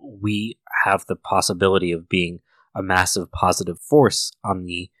that we have the possibility of being a massive positive force on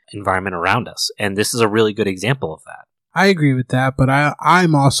the environment around us. And this is a really good example of that. I agree with that, but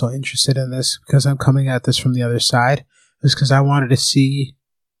I'm also interested in this because I'm coming at this from the other side. Is because I wanted to see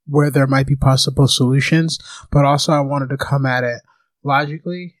where there might be possible solutions, but also I wanted to come at it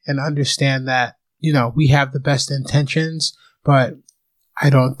logically and understand that, we have the best intentions, but I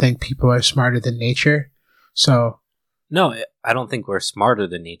don't think people are smarter than nature. So, no, I don't think we're smarter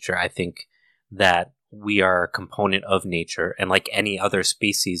than nature. I think that we are a component of nature, and like any other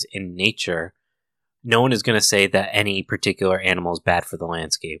species in nature, no one is going to say that any particular animal is bad for the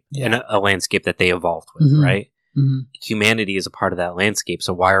landscape, and a landscape that they evolved with, right? Mm-hmm. Humanity is a part of that landscape,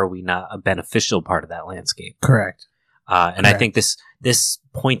 so why are we not a beneficial part of that landscape? Correct. And I think this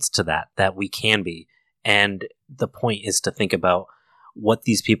points to that we can be. And the point is to think about what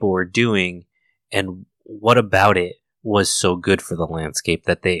these people were doing and what about it was so good for the landscape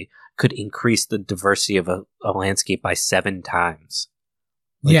that they could increase the diversity of a landscape by 7 times.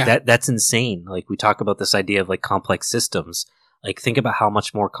 Like that's insane. Like, we talk about this idea of like complex systems. Like, think about how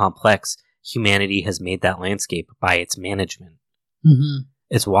much more complex humanity has made that landscape by its management. Mm-hmm.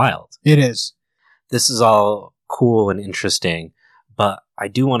 It's wild. It is. This is all cool and interesting, but I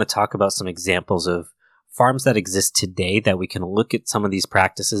do want to talk about some examples of farms that exist today that we can look at some of these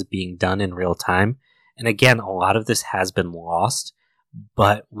practices being done in real time. And again, a lot of this has been lost,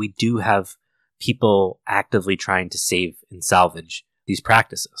 but we do have people actively trying to save and salvage these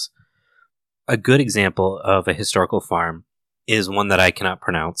practices. A good example of a historical farm is one that I cannot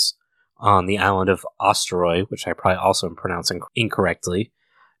pronounce, on the island of Osterøy, which I probably also am pronouncing incorrectly,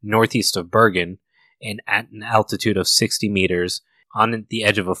 northeast of Bergen, and at an altitude of 60 meters on the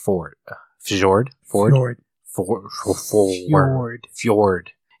edge of a fjord,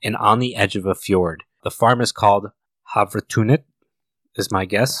 and on the edge of a fjord. The farm is called Havretunet, is my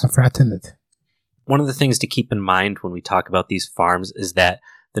guess. Havretunet. One of the things to keep in mind when we talk about these farms is that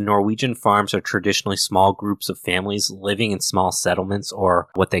the Norwegian farms are traditionally small groups of families living in small settlements, or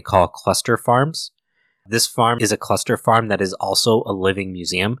what they call cluster farms. This farm is a cluster farm that is also a living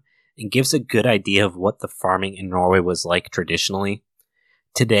museum and gives a good idea of what the farming in Norway was like traditionally.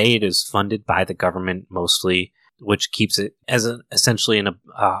 Today, it is funded by the government mostly, which keeps it as essentially an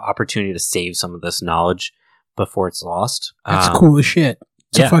opportunity to save some of this knowledge before it's lost. That's cool as shit.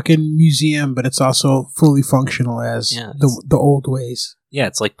 It's a fucking museum, but it's also fully functional as the old ways. Yeah,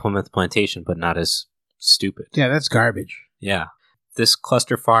 it's like Plymouth Plantation, but not as stupid. Yeah, that's garbage. Yeah. This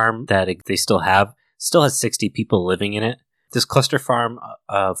cluster farm that they still has 60 people living in it. This cluster farm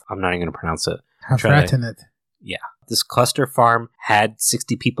of, I'm not even going to pronounce it. Havretunet. Yeah. This cluster farm had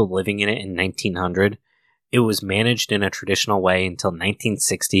 60 people living in it in 1900. It was managed in a traditional way until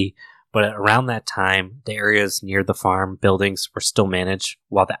 1960, but around that time, the areas near the farm buildings were still managed,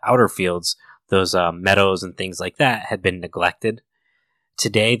 while the outer fields, those meadows and things like that, had been neglected.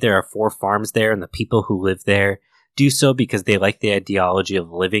 Today, there are 4 farms there, and the people who live there do so because they like the ideology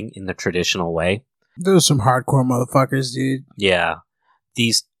of living in the traditional way. Those are some hardcore motherfuckers, dude. Yeah.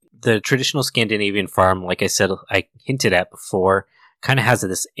 The traditional Scandinavian farm, like I said, I hinted at before, kind of has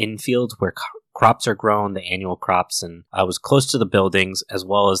this infield where crops are grown, the annual crops, and I was close to the buildings, as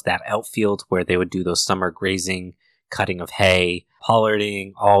well as that outfield where they would do those summer grazing, cutting of hay,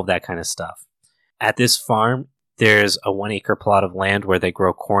 pollarding, all of that kind of stuff. At this farm, there's a 1 acre plot of land where they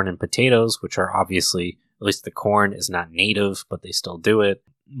grow corn and potatoes, which are obviously, at least the corn is not native, but they still do it.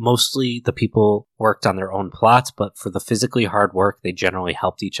 Mostly the people worked on their own plots, but for the physically hard work, they generally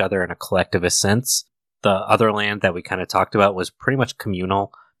helped each other in a collectivist sense. The other land that we kind of talked about was pretty much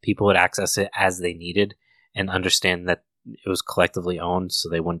communal. People would access it as they needed and understand that it was collectively owned, so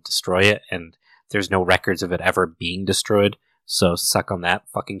they wouldn't destroy it, and there's no records of it ever being destroyed, so suck on that,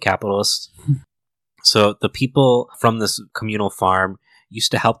 fucking capitalists. So the people from this communal farm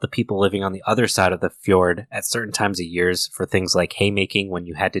used to help the people living on the other side of the fjord at certain times of years for things like haymaking, when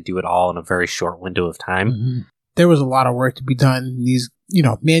you had to do it all in a very short window of time. Mm-hmm. There was a lot of work to be done. These,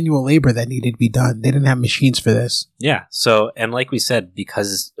 manual labor that needed to be done. They didn't have machines for this. Yeah. So, and like we said,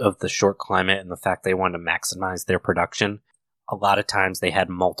 because of the short climate and the fact they wanted to maximize their production, a lot of times they had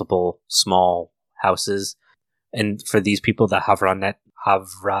multiple small houses. And for these people, the Havratunet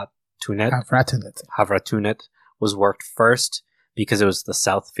was worked first, because it was the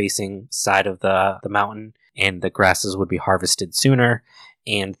south-facing side of the mountain, and the grasses would be harvested sooner.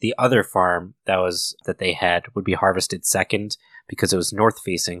 And the other farm that they had would be harvested second, because it was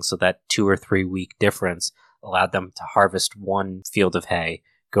north-facing, so that 2 or 3 week difference allowed them to harvest one field of hay,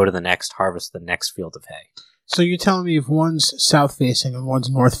 go to the next, harvest the next field of hay. So you're telling me if one's south-facing and one's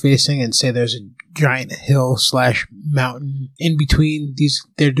north-facing, and say there's a giant hill/mountain in between these,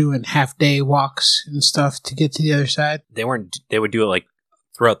 they're doing half-day walks and stuff to get to the other side? They would do it like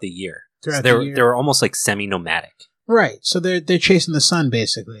throughout the year. They were almost like semi-nomadic. Right. So they're chasing the sun,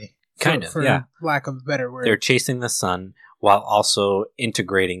 basically. For yeah. lack of a better word. They're chasing the sun while also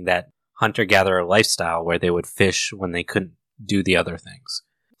integrating that hunter-gatherer lifestyle where they would fish when they couldn't do the other things.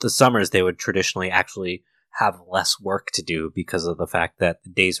 The summers, they would traditionally actually have less work to do because of the fact that the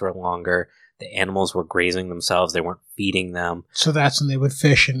days were longer, the animals were grazing themselves, they weren't feeding them. So that's when they would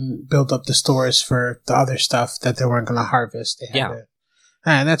fish and build up the stores for the other stuff that they weren't going to harvest.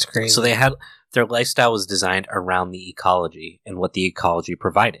 That's crazy. So their lifestyle was designed around the ecology and what the ecology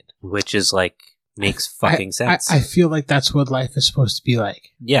provided, which is makes fucking sense. I feel like that's what life is supposed to be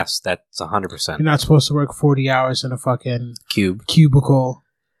like. Yes, that's 100%. You're not supposed to work 40 hours in a fucking cubicle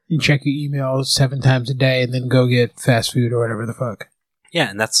and check your emails 7 times a day and then go get fast food or whatever the fuck. Yeah,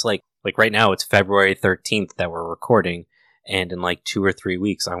 and that's like right now it's February 13th that we're recording, and in 2 or 3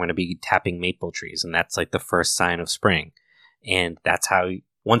 weeks I'm going to be tapping maple trees, and that's the first sign of spring. And that's how,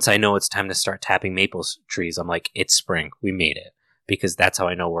 once I know it's time to start tapping maple trees, I'm like, it's spring, we made it, because that's how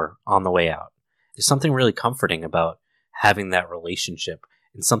I know we're on the way out. There's something really comforting about having that relationship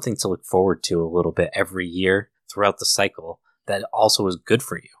and something to look forward to a little bit every year throughout the cycle that also is good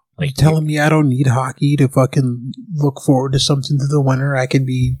for you. You're telling me I don't need hockey to fucking look forward to something through the winter? I can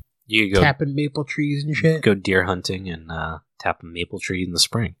be tapping maple trees and shit? Go deer hunting and tap a maple tree in the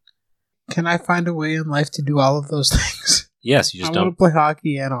spring. Can I find a way in life to do all of those things? Yes, you just don't. I want to play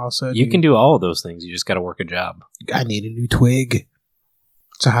hockey and also You can do all of those things. You just got to work a job. I need a new twig.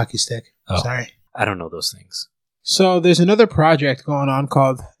 It's a hockey stick. Oh, sorry. I don't know those things. So there's another project going on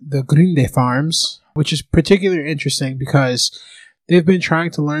called the Grunde Farms, which is particularly interesting because they've been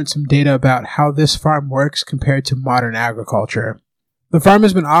trying to learn some data about how this farm works compared to modern agriculture. The farm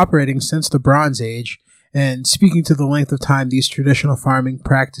has been operating since the Bronze Age, and speaking to the length of time these traditional farming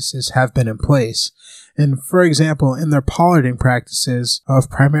practices have been in place. And for example, in their pollarding practices of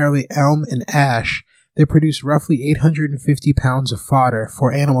primarily elm and ash, they produce roughly 850 pounds of fodder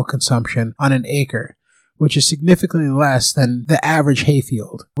for animal consumption on an acre, which is significantly less than the average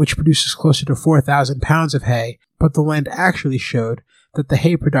hayfield, which produces closer to 4,000 pounds of hay, but the land actually showed that the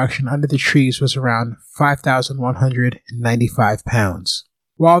hay production under the trees was around 5,195 pounds.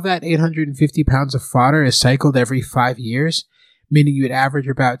 While that 850 pounds of fodder is cycled every 5 years, meaning you'd average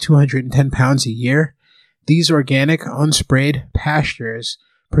about 210 pounds a year, these organic, unsprayed pastures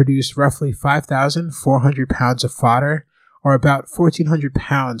produce roughly 5,400 pounds of fodder, or about 1,400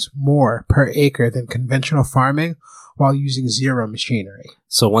 pounds more per acre than conventional farming, while using zero machinery.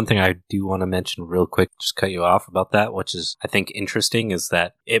 So one thing I do want to mention real quick, just cut you off about that, which is I think interesting, is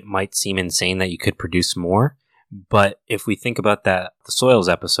that it might seem insane that you could produce more. But if we think about that, the soils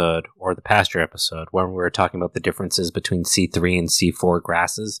episode or the pasture episode, when we were talking about the differences between C3 and C4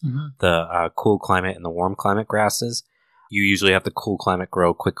 grasses, the cool climate and the warm climate grasses, you usually have the cool climate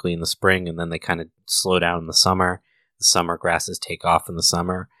grow quickly in the spring, and then they kind of slow down in the summer. The summer grasses take off in the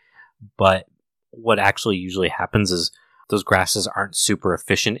summer. But what actually usually happens is those grasses aren't super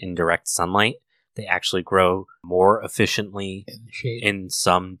efficient in direct sunlight. They actually grow more efficiently In the shade. in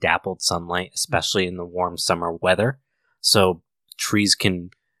some dappled sunlight, especially in the warm summer weather. So trees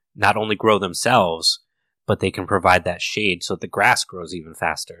can not only grow themselves, but they can provide that shade so the grass grows even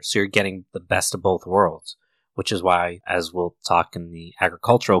faster. So you're getting the best of both worlds, which is why, as we'll talk in the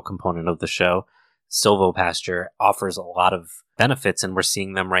agricultural component of the show, silvopasture offers a lot of benefits, and we're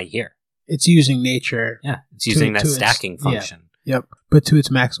seeing them right here. It's using nature. Yeah, it's using that to its- stacking function. Yep, but to its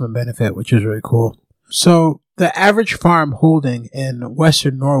maximum benefit, which is really cool. So the average farm holding in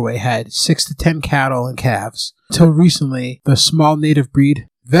Western Norway had 6 to 10 cattle and calves. Until recently, the small native breed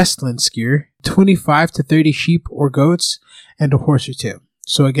Vestlandskier, 25 to 30 sheep or goats, and a horse or two.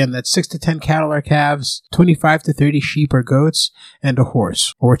 So again, that's 6 to 10 cattle or calves, 25 to 30 sheep or goats, and a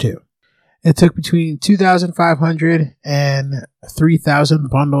horse or two. It took between 2,500 and 3,000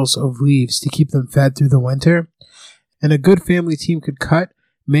 bundles of leaves to keep them fed through the winter. And a good family team could cut,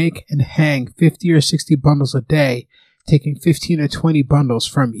 make, and hang 50 or 60 bundles a day, taking 15 or 20 bundles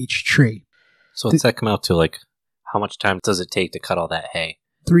from each tree. So what's that come out to? Like, how much time does it take to cut all that hay?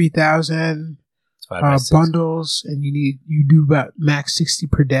 3,000 It's 5 by 6. bundles, and you do about max 60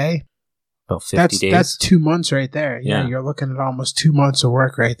 per day. About 50 days. That's 2 months right there. Yeah. You're looking at almost 2 months of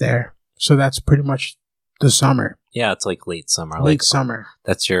work right there. So that's pretty much the summer. Yeah, it's like late summer. Late summer.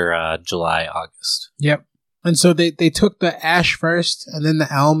 That's your July, August. Yep. And so they took the ash first, and then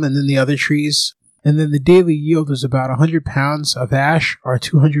the elm, and then the other trees. And then the daily yield was about 100 pounds of ash or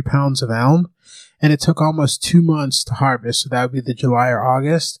 200 pounds of elm. And it took almost 2 months to harvest. So that would be the July or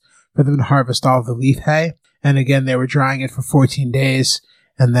August for them to harvest all of the leaf hay. And again, they were drying it for 14 days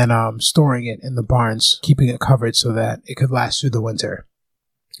and then storing it in the barns, keeping it covered so that it could last through the winter.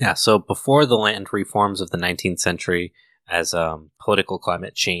 Yeah, so before the land reforms of the 19th century, as political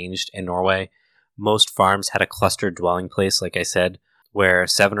climate changed in Norway, most farms had a clustered dwelling place, like I said, where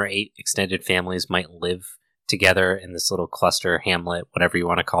 7 or 8 extended families might live together in this little cluster, hamlet, whatever you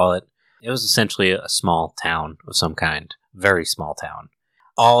want to call it. It was essentially a small town of some kind, very small town.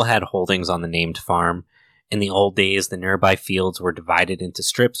 All had holdings on the named farm. In the old days, the nearby fields were divided into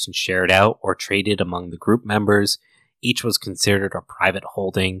strips and shared out or traded among the group members. Each was considered a private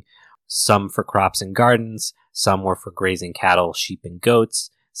holding, some for crops and gardens, some were for grazing cattle, sheep, and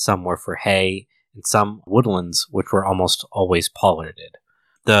goats, some were for hay, and some woodlands, which were almost always pollarded.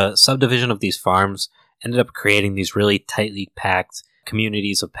 The subdivision of these farms ended up creating these really tightly packed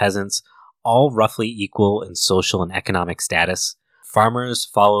communities of peasants, all roughly equal in social and economic status. Farmers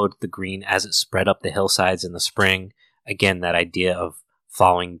followed the green as it spread up the hillsides in the spring. Again, that idea of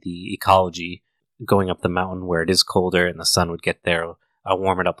following the ecology, going up the mountain where it is colder and the sun would get there,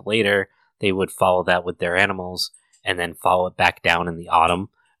 warm it up later. They would follow that with their animals and then follow it back down in the autumn,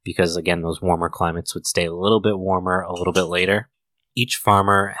 because again, those warmer climates would stay a little bit warmer a little bit later. Each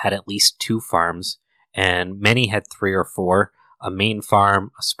farmer had at least 2 farms, and many had 3 or 4, a main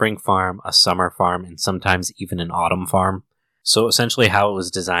farm, a spring farm, a summer farm, and sometimes even an autumn farm. So essentially how it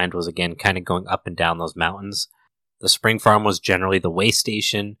was designed was, again, kind of going up and down those mountains. The spring farm was generally the way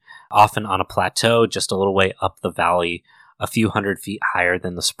station, often on a plateau just a little way up the valley, a few hundred feet higher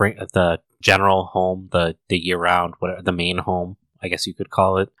than the general home, the year-round, whatever, the main home, I guess you could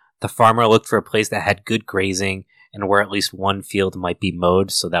call it. The farmer looked for a place that had good grazing and where at least one field might be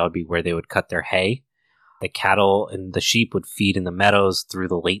mowed, so that would be where they would cut their hay. The cattle and the sheep would feed in the meadows through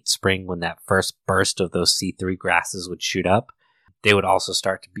the late spring when that first burst of those C3 grasses would shoot up. They would also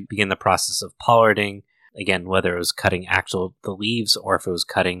start to begin the process of pollarding. Again, whether it was cutting the leaves or if it was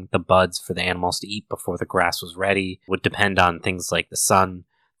cutting the buds for the animals to eat before the grass was ready, would depend on things like the sun,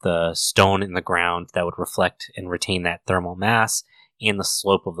 the stone in the ground that would reflect and retain that thermal mass, and the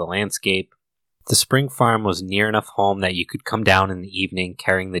slope of the landscape. The spring farm was near enough home that you could come down in the evening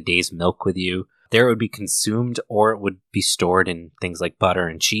carrying the day's milk with you. There it would be consumed or it would be stored in things like butter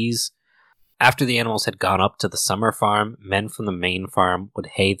and cheese. After the animals had gone up to the summer farm, men from the main farm would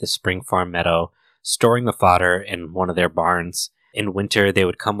hay the spring farm meadow, storing the fodder in one of their barns. In winter, they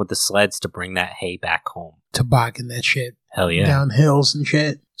would come with the sleds to bring that hay back home. Toboggan that shit. Hell yeah. Down hills and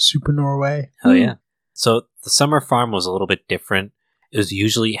shit. Super Norway. Hell yeah. So the summer farm was a little bit different. It was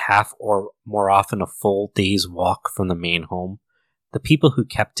usually half or more often a full day's walk from the main home. The people who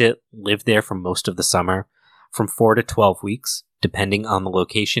kept it lived there for most of the summer, from 4 to 12 weeks, depending on the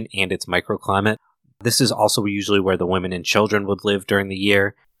location and its microclimate. This is also usually where the women and children would live during the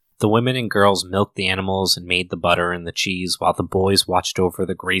year. The women and girls milked the animals and made the butter and the cheese, while the boys watched over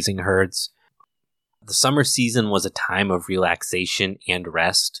the grazing herds. The summer season was a time of relaxation and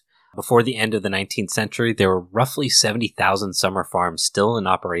rest. Before the end of the 19th century, there were roughly 70,000 summer farms still in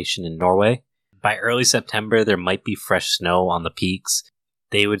operation in Norway. By early September, there might be fresh snow on the peaks.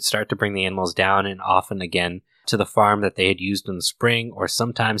 They would start to bring the animals down and often again to the farm that they had used in the spring, or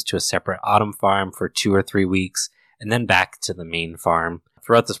sometimes to a separate autumn farm for 2 or 3 weeks, and then back to the main farm.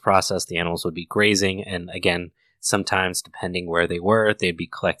 Throughout this process, the animals would be grazing, and again, sometimes depending where they were, they'd be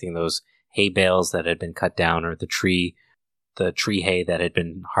collecting those hay bales that had been cut down, or the tree hay that had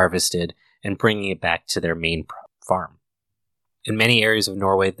been harvested, and bringing it back to their main farm. In many areas of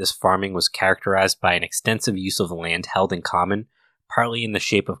Norway, this farming was characterized by an extensive use of the land held in common, partly in the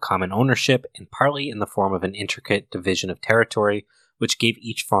shape of common ownership and partly in the form of an intricate division of territory, which gave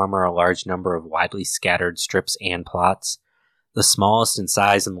each farmer a large number of widely scattered strips and plots. The smallest in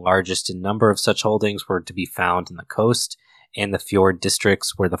size and largest in number of such holdings were to be found in the coast and the fjord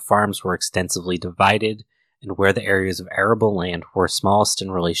districts, where the farms were extensively divided and where the areas of arable land were smallest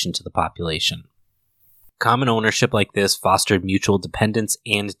in relation to the population. Common ownership like this fostered mutual dependence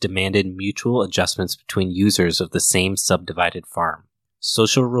and demanded mutual adjustments between users of the same subdivided farm.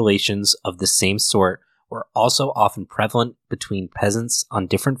 Social relations of the same sort were also often prevalent between peasants on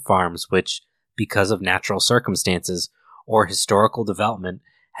different farms which, because of natural circumstances or historical development,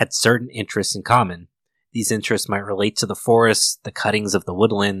 had certain interests in common. These interests might relate to the forests, the cuttings of the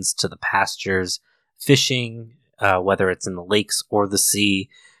woodlands, to the pastures, fishing, whether it's in the lakes or the sea,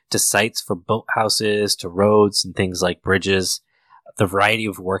 to sites for boathouses, to roads and things like bridges. The variety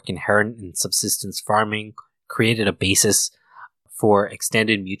of work inherent in subsistence farming created a basis for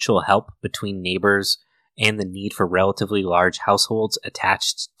extended mutual help between neighbors and the need for relatively large households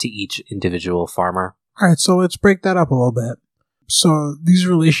attached to each individual farmer. All right, so let's break that up a little bit. So these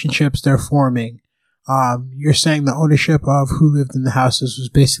relationships they're forming, you're saying the ownership of who lived in the houses was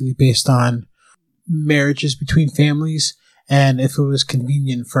basically based on marriages between families, and if it was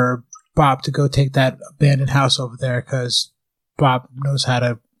convenient for Bob to go take that abandoned house over there because Bob knows how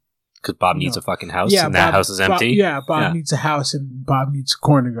to... Because Bob needs a fucking house, and that house is empty? Bob needs a house, and Bob needs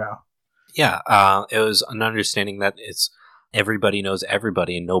corn to grow. Yeah, it was an understanding that it's everybody knows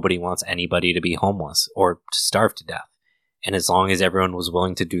everybody, and nobody wants anybody to be homeless or to starve to death. And as long as everyone was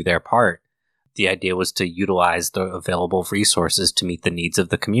willing to do their part, the idea was to utilize the available resources to meet the needs of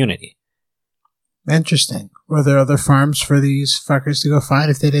the community. Interesting. Were there other farms for these fuckers to go find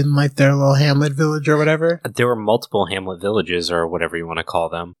if they didn't like their little hamlet village or whatever? There were multiple hamlet villages, or whatever you want to call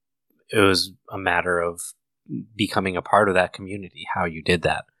them. It was a matter of becoming a part of that community, how you did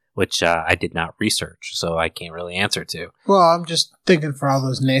that, which I did not research, so I can't really answer to. Well, I'm just thinking for all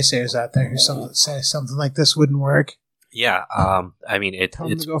those naysayers out there who say something like this wouldn't work. Yeah, I mean, Tell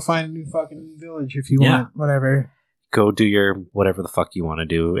them to go find a new fucking village if you want, whatever. Go do your whatever the fuck you want to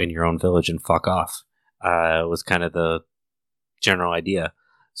do in your own village and fuck off. Was kind of the general idea.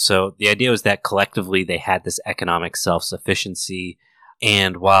 So the idea was that collectively they had this economic self-sufficiency,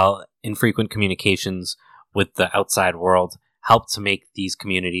 and while infrequent communications with the outside world helped to make these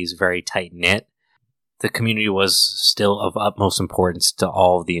communities very tight-knit, the community was still of utmost importance to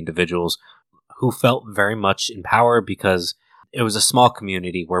all of the individuals who felt very much in power, because it was a small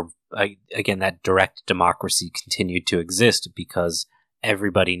community where, again, that direct democracy continued to exist because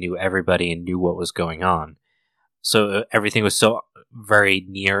everybody knew everybody and knew what was going on. So everything was so very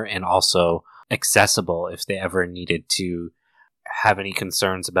near and also accessible if they ever needed to have any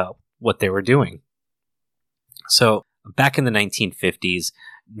concerns about what they were doing. So back in the 1950s,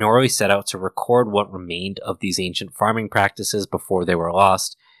 Norway set out to record what remained of these ancient farming practices before they were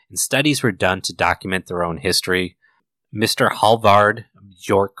lost, and studies were done to document their own history. Mr. Halvard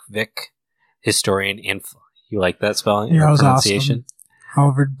Bjorkvik, historian and... You like that spelling? Yeah, that was pronunciation? Awesome.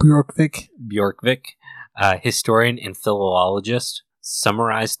 Halvard Bjorkvik, historian and philologist,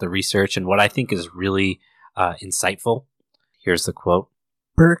 summarized the research in what I think is really insightful. Here's the quote.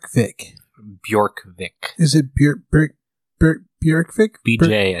 Bjorkvik. Is it Bjorkvik?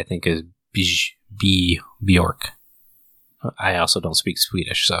 BJ, I think, is Bjork. I also don't speak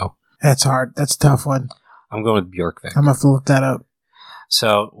Swedish, so... That's hard. That's a tough one. I'm going with Bjorkvik. I'm going to have to look that up.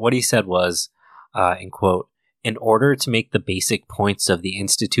 So what he said was, in quote, "In order to make the basic points of the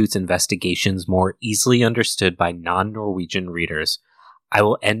Institute's investigations more easily understood by non-Norwegian readers, I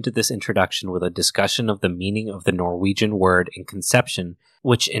will end this introduction with a discussion of the meaning of the Norwegian word and conception,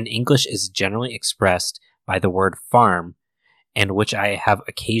 which in English is generally expressed by the word farm, and which I have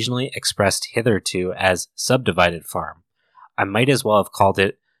occasionally expressed hitherto as subdivided farm. I might as well have called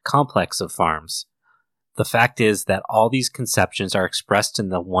it complex of farms. The fact is that all these conceptions are expressed in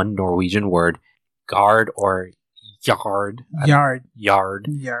the one Norwegian word, gard or yard. Yard.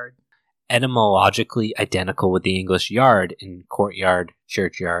 Etymologically identical with the English yard in courtyard,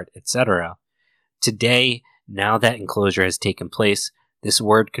 churchyard, etc. Today, now that enclosure has taken place, this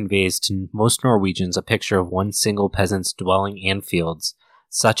word conveys to most Norwegians a picture of one single peasant's dwelling and fields,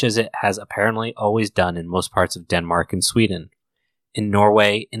 such as it has apparently always done in most parts of Denmark and Sweden. In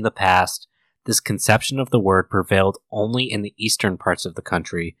Norway, in the past, this conception of the word prevailed only in the eastern parts of the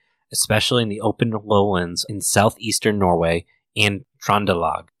country, especially in the open lowlands in southeastern Norway and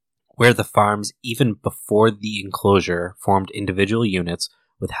Trøndelag, where the farms, even before the enclosure, formed individual units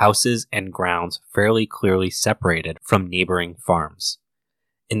with houses and grounds fairly clearly separated from neighboring farms.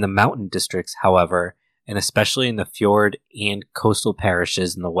 In the mountain districts, however, and especially in the fjord and coastal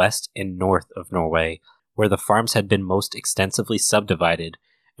parishes in the west and north of Norway, where the farms had been most extensively subdivided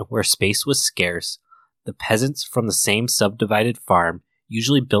and where space was scarce, the peasants from the same subdivided farm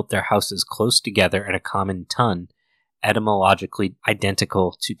usually built their houses close together in a common tun, etymologically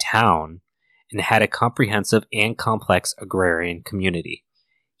identical to town, and had a comprehensive and complex agrarian community.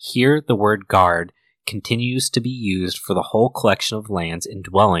 Here, the word gard continues to be used for the whole collection of lands and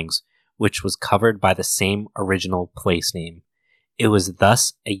dwellings which was covered by the same original place name. It was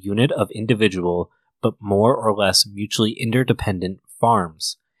thus a unit of individual, but more or less mutually interdependent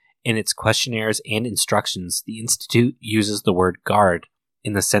farms. In its questionnaires and instructions, the Institute uses the word gard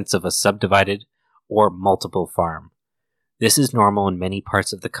in the sense of a subdivided or multiple farm. This is normal in many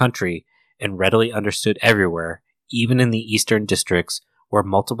parts of the country and readily understood everywhere, even in the eastern districts where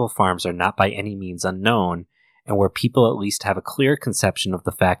multiple farms are not by any means unknown, and where people at least have a clear conception of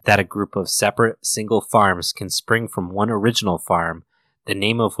the fact that a group of separate single farms can spring from one original farm, the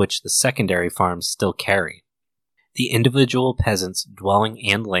name of which the secondary farms still carry. The individual peasants' dwelling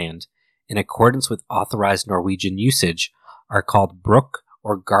and land, in accordance with authorized Norwegian usage, are called bruk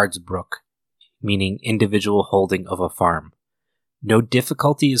or gardsbruk, meaning individual holding of a farm. No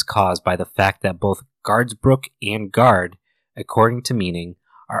difficulty is caused by the fact that both gardsbruk and gard, according to meaning,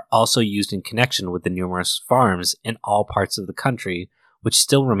 are also used in connection with the numerous farms in all parts of the country, which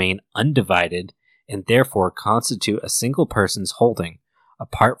still remain undivided and therefore constitute a single person's holding,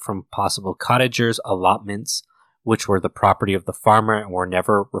 apart from possible cottagers' allotments, which were the property of the farmer and were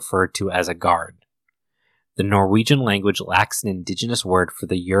never referred to as a gard. The Norwegian language lacks an indigenous word for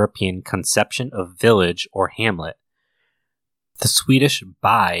the European conception of village or hamlet. The Swedish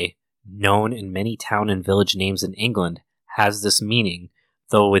by, known in many town and village names in England, has this meaning,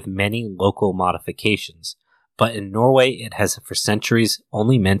 though with many local modifications, but in Norway it has for centuries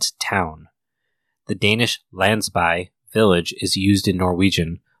only meant town. The Danish landsby, village, is used in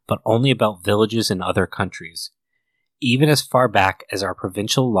Norwegian, but only about villages in other countries. Even as far back as our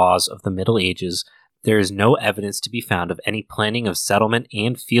provincial laws of the Middle Ages, there is no evidence to be found of any planning of settlement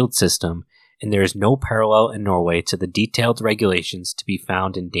and field system, and there is no parallel in Norway to the detailed regulations to be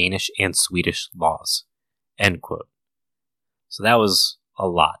found in Danish and Swedish laws." End quote. So that was a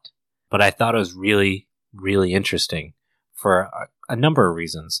lot, but I thought it was really, really interesting for a number of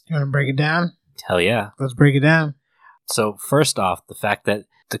reasons. You want to break it down? Hell yeah. Let's break it down. So first off, the fact that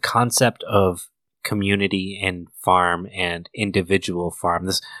the concept of community and farm and individual farm,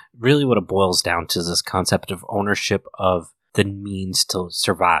 this really what it boils down to is this concept of ownership of the means to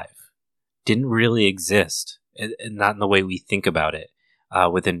survive. Didn't really exist, not in the way we think about it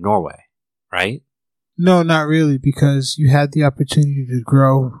within Norway, right? No, not really, because you had the opportunity to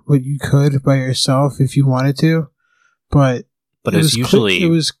grow what you could by yourself if you wanted to, but it was usually it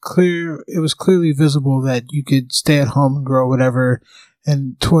was clearly visible that you could stay at home and grow whatever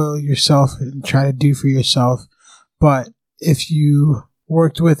and toil yourself and try to do for yourself. But if you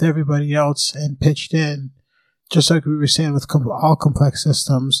worked with everybody else and pitched in, just like we were saying with all complex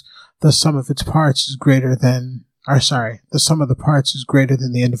systems, the sum of its parts is greater than, the sum of the parts is greater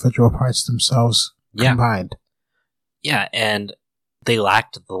than the individual parts themselves combined. Yeah, and they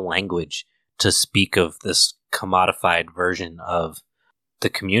lacked the language to speak of this commodified version of the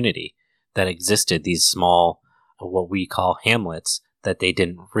community that existed, these small, what we call hamlets, that they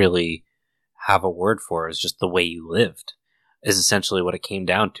didn't really have a word for. It's just the way you lived is essentially what it came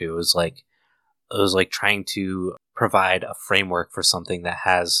down to. It was like trying to provide a framework for something that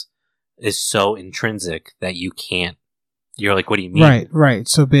is so intrinsic that you can't You're like, what do you mean? Right.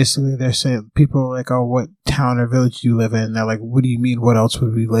 So basically they're saying, people are like, oh, what town or village do you live in? And they're like, what do you mean? What else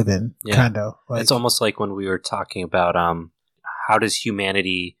would we live in? Yeah. Kind of. Like, it's almost like when we were talking about how does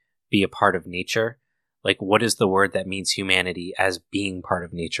humanity be a part of nature? Like, what is the word that means humanity as being part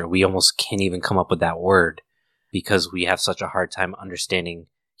of nature? We almost can't even come up with that word because we have such a hard time understanding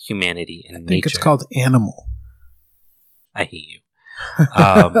humanity and nature. I think it's called animal. I hate you.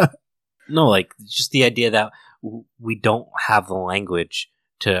 No, like, just the idea that we don't have the language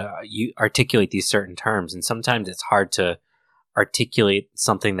to articulate these certain terms. And sometimes it's hard to articulate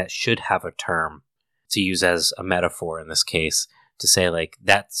something that should have a term to use as a metaphor in this case, to say, like,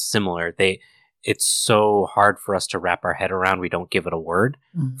 that's similar. It's so hard for us to wrap our head around. We don't give it a word.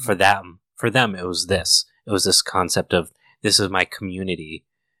 Mm-hmm. For them, it was this. It was this concept of, this is my community.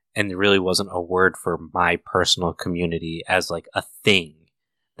 And there really wasn't a word for my personal community as like a thing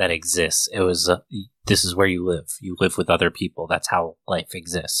that exists. It was, this is where you live. You live with other people. That's how life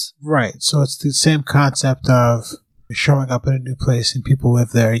exists. Right. So it's the same concept of showing up in a new place and people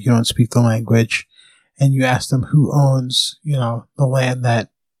live there. You don't speak the language. And you ask them who owns, the land that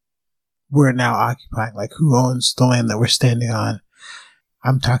we're now occupying. Like, who owns the land that we're standing on?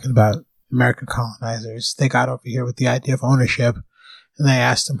 I'm talking about American colonizers. They got over here with the idea of ownership. And they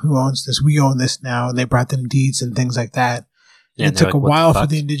asked them, who owns this? We own this now. And they brought them deeds and things like that. And it took a while for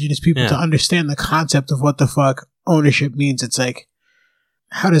the indigenous people to understand the concept of what the fuck ownership means. It's like,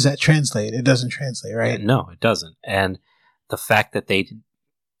 how does that translate? It doesn't translate, right? No, it doesn't. And the fact that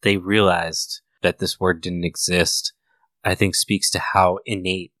they realized that this word didn't exist, I think speaks to how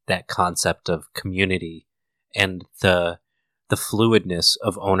innate that concept of community and the fluidness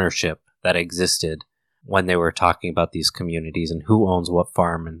of ownership that existed when they were talking about these communities and who owns what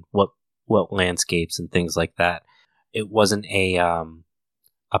farm and what landscapes and things like that. It wasn't a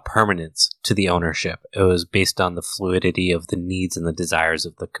permanence to the ownership. It was based on the fluidity of the needs and the desires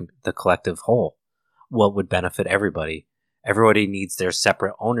of the collective whole. What would benefit everybody? Everybody needs their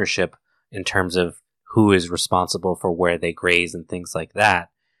separate ownership in terms of who is responsible for where they graze and things like that.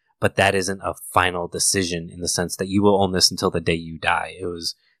 But that isn't a final decision in the sense that you will own this until the day you die. It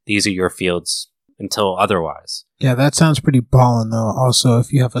was, these are your fields until otherwise. Yeah, that sounds pretty ballin' though. Also,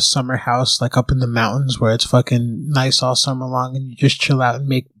 if you have a summer house like up in the mountains where it's fucking nice all summer long and you just chill out and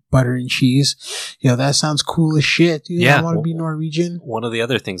make butter and cheese, that sounds cool as shit. Dude. Yeah, I want to be Norwegian. One of the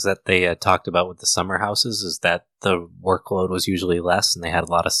other things that they talked about with the summer houses is that the workload was usually less and they had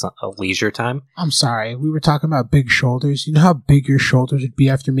a lot of leisure time. I'm sorry, we were talking about big shoulders. You know how big your shoulders would be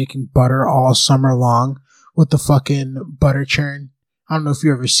after making butter all summer long with the fucking butter churn? I don't know if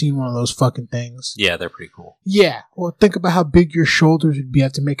you've ever seen one of those fucking things. Yeah, they're pretty cool. Yeah. Well, think about how big your shoulders would be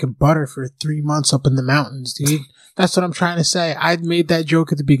after making butter for 3 months up in the mountains, dude. That's what I'm trying to say. I made that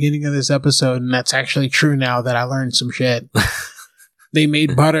joke at the beginning of this episode, and that's actually true now that I learned some shit. They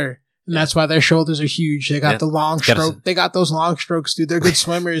made butter, and that's why their shoulders are huge. They got the long stroke. They got those long strokes, dude. They're good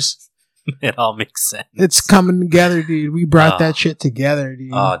swimmers. It all makes sense. It's coming together, dude. We brought that shit together,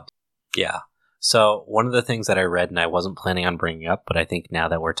 dude. Yeah. So one of the things that I read and I wasn't planning on bringing up, but I think now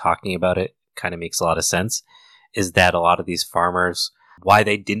that we're talking about it, kind of makes a lot of sense, is that a lot of these farmers, why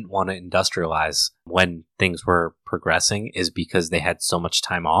they didn't want to industrialize when things were progressing is because they had so much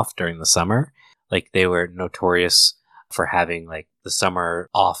time off during the summer. Like, they were notorious for having like the summer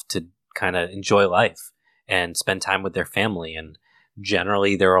off to kind of enjoy life and spend time with their family. And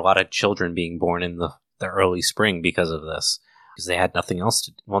generally there were a lot of children being born in the early spring because of this. Because they had nothing else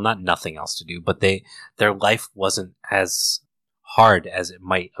to do. Well, not nothing else to do, but their life wasn't as hard as it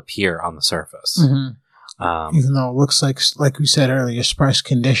might appear on the surface. Mm-hmm. Even though it looks like we said earlier, sparse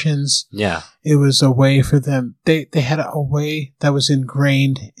conditions. Yeah. It was a way for them. They had a way that was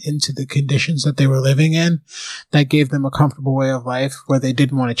ingrained into the conditions that they were living in that gave them a comfortable way of life where they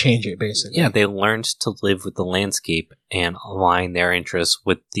didn't want to change it, basically. Yeah, they learned to live with the landscape and align their interests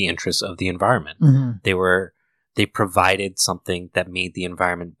with the interests of the environment. Mm-hmm. They provided something that made the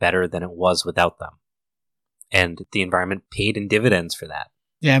environment better than it was without them. And the environment paid in dividends for that.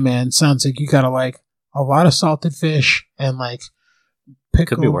 Yeah, man. Sounds like you gotta like a lot of salted fish and like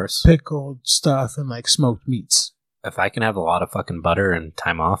pickled stuff and like smoked meats. If I can have a lot of fucking butter and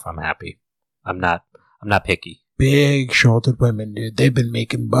time off, I'm happy. I'm not picky. Big shouldered women, dude. They've been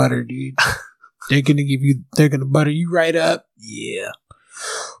making butter, dude. They're gonna butter you right up. Yeah.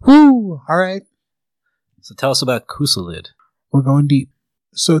 Woo! All right. So tell us about Kusalid. We're going deep.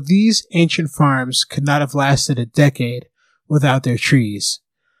 So these ancient farms could not have lasted a decade without their trees.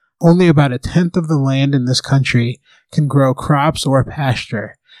 Only about 1/10 of the land in this country can grow crops or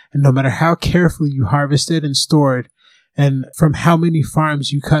pasture, and no matter how carefully you harvested and stored, And from how many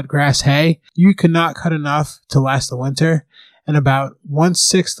farms you cut grass hay, you could not cut enough to last the winter. And about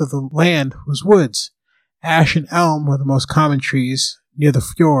 1/6 of the land was woods. Ash and elm were the most common trees near the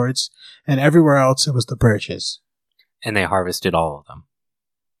fjords, and everywhere else it was the birches. And they harvested all of them.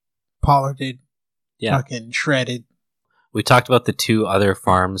 Pollarded, Yeah. fucking shredded. We talked about the 2 other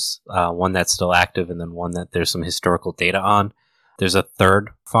farms, one that's still active and then one that there's some historical data on. There's a 3rd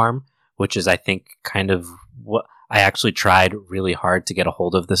farm, which is, I think, kind of what I actually tried really hard to get a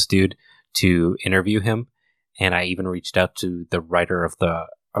hold of this dude to interview him. And I even reached out to the writer of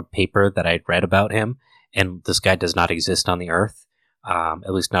a paper that I'd read about him. And this guy does not exist on the earth,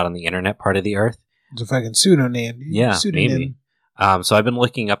 at least not on the internet part of the earth. It's a fucking pseudonym. Yeah, maybe. So I've been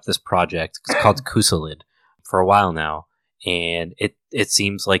looking up this project. It's called Kusalid for a while now. And it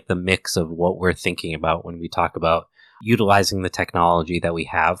seems like the mix of what we're thinking about when we talk about utilizing the technology that we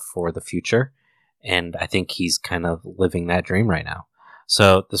have for the future. And I think he's kind of living that dream right now.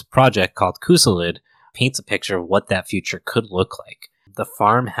 So this project called Kusalid paints a picture of what that future could look like. The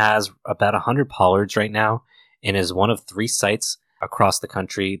farm has about 100 pollards right now and is one of 3 sites across the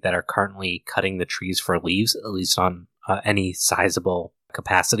country that are currently cutting the trees for leaves, at least on any sizable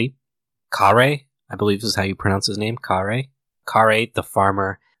capacity. Kare, I believe is how you pronounce his name, Kare. Kare, the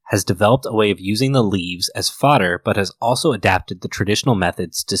farmer, has developed a way of using the leaves as fodder, but has also adapted the traditional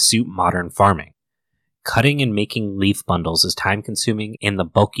methods to suit modern farming. Cutting and making leaf bundles is time-consuming, and the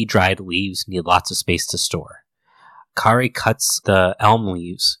bulky dried leaves need lots of space to store. Kare cuts the elm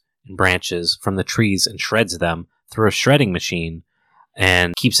leaves and branches from the trees and shreds them through a shredding machine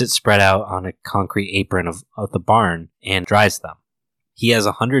and keeps it spread out on a concrete apron of the barn and dries them. He has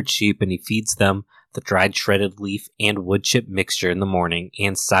 100 sheep and he feeds them the dried shredded leaf and wood chip mixture in the morning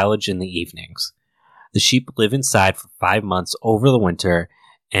and silage in the evenings. The sheep live inside for 5 months over the winter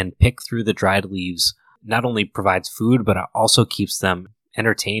and pick through the dried leaves. Not only provides food, but it also keeps them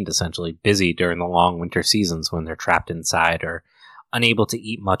entertained, essentially busy during the long winter seasons when they're trapped inside or unable to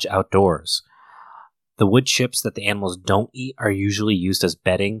eat much outdoors. The wood chips that the animals don't eat are usually used as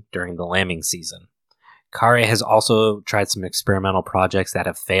bedding during the lambing season. Kare has also tried some experimental projects that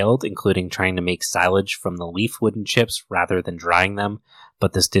have failed, including trying to make silage from the leaf wooden chips rather than drying them,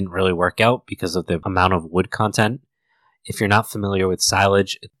 but this didn't really work out because of the amount of wood content. If you're not familiar with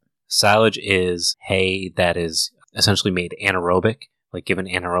silage is hay that is essentially made anaerobic, like given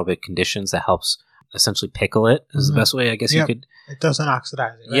anaerobic conditions that helps essentially pickle it is the best way, I guess you could. It doesn't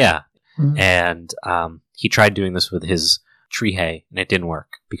oxidize it, right? Yeah. Mm-hmm. And he tried doing this with his tree hay, and it didn't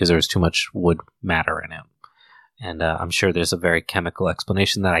work because there was too much wood matter in it. And I'm sure there's a very chemical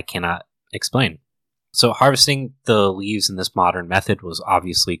explanation that I cannot explain. So harvesting the leaves in this modern method was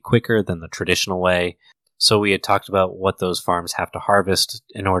obviously quicker than the traditional way. So we had talked about what those farms have to harvest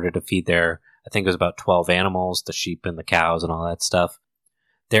in order to feed their, I think it was about 12 animals, the sheep and the cows and all that stuff.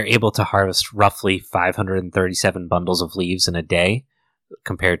 They're able to harvest roughly 537 bundles of leaves in a day,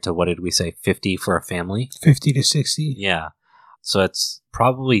 compared to, what did we say, 50 for a family? 50 to 60. Yeah. So it's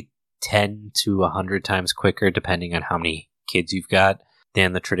probably 10 to 100 times quicker, depending on how many kids you've got,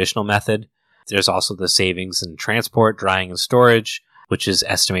 than the traditional method. There's also the savings in transport, drying, and storage, which is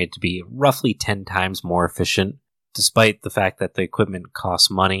estimated to be roughly 10 times more efficient. Despite the fact that the equipment costs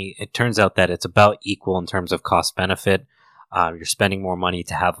money, it turns out that it's about equal in terms of cost benefit. You're spending more money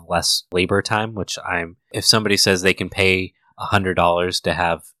to have less labor time, if somebody says they can pay $100 to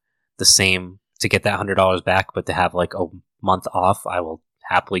have the same, to get that $100 back, but to have like a month off, I will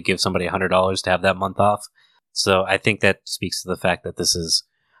happily give somebody $100 to have that month off. So I think that speaks to the fact that this is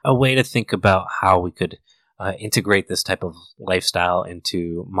a way to think about how we could integrate this type of lifestyle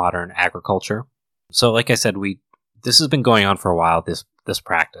into modern agriculture. So like I said, this has been going on for a while, this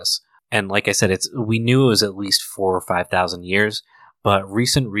practice. And like I said, we knew it was at least 4,000 or 5,000 years, but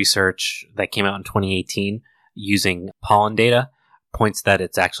recent research that came out in 2018 using pollen data points that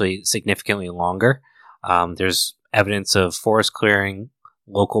it's actually significantly longer. There's evidence of forest clearing,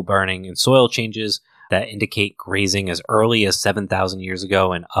 local burning, and soil changes that indicate grazing as early as 7,000 years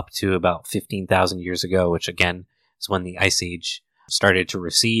ago and up to about 15,000 years ago, which again is when the Ice Age started to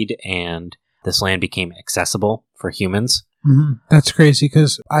recede and this land became accessible for humans. Mm-hmm. That's crazy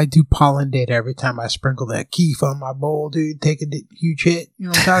because I do pollen data every time I sprinkle that keef on my bowl, dude. Take a huge hit. You know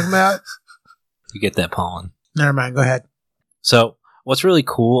what I'm talking about? You get that pollen. Never mind. Go ahead. So what's really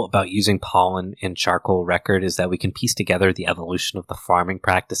cool about using pollen in charcoal record is that we can piece together the evolution of the farming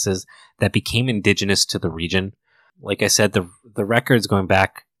practices that became indigenous to the region. Like I said, the record's going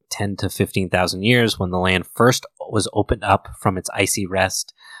back 10 to 15,000 years when the land first was opened up from its icy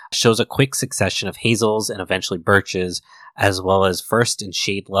rest, shows a quick succession of hazels and eventually birches, as well as first and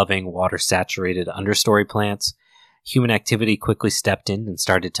shade-loving, water-saturated understory plants. Human activity quickly stepped in and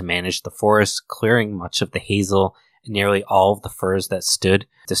started to manage the forest, clearing much of the hazel and nearly all of the firs that stood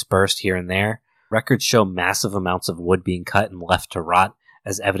dispersed here and there. Records show massive amounts of wood being cut and left to rot,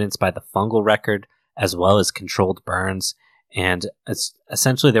 as evidenced by the fungal record, as well as controlled burns, and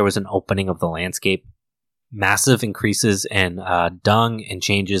essentially there was an opening of the landscape. Massive increases in dung and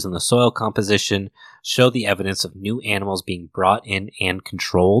changes in the soil composition show the evidence of new animals being brought in and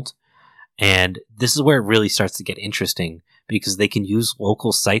controlled. And this is where it really starts to get interesting, because they can use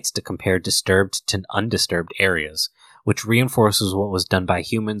local sites to compare disturbed to undisturbed areas, which reinforces what was done by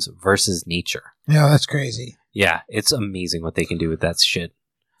humans versus nature. Yeah, that's crazy. Yeah, it's amazing what they can do with that shit.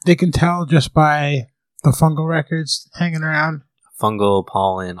 They can tell just by the fungal records hanging around. Fungal,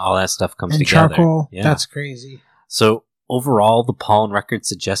 pollen, all that stuff comes and together. And charcoal. Yeah. That's crazy. So overall, the pollen record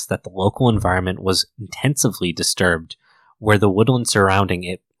suggests that the local environment was intensively disturbed, where the woodland surrounding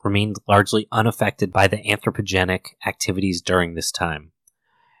it remained largely unaffected by the anthropogenic activities during this time.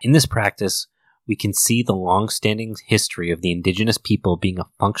 In this practice, we can see the long-standing history of the indigenous people being a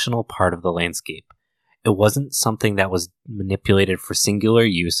functional part of the landscape. It wasn't something that was manipulated for singular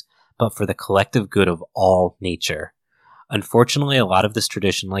use, but for the collective good of all nature. Unfortunately, a lot of this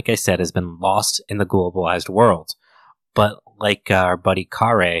tradition, like I said, has been lost in the globalized world. But like our buddy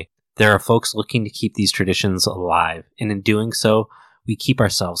Kare, there are folks looking to keep these traditions alive, and in doing so, we keep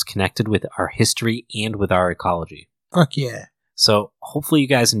ourselves connected with our history and with our ecology. Fuck yeah. So hopefully you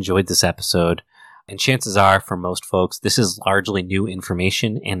guys enjoyed this episode, and chances are, for most folks, this is largely new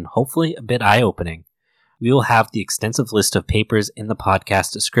information and hopefully a bit eye-opening. We will have the extensive list of papers in the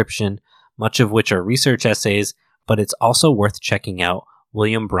podcast description, much of which are research essays, but it's also worth checking out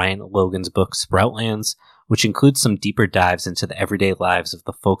William Bryant Logan's book Sproutlands, which includes some deeper dives into the everyday lives of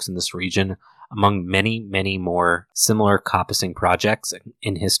the folks in this region, among many, many more similar coppicing projects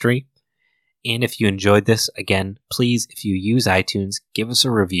in history. And if you enjoyed this, again, please, if you use iTunes, give us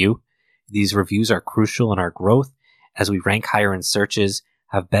a review. These reviews are crucial in our growth as we rank higher in searches,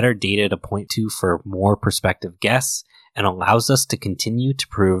 have better data to point to for more prospective guests, and allows us to continue to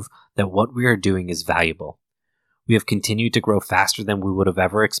prove that what we are doing is valuable. We have continued to grow faster than we would have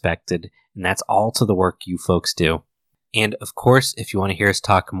ever expected, and that's all to the work you folks do. And of course, if you want to hear us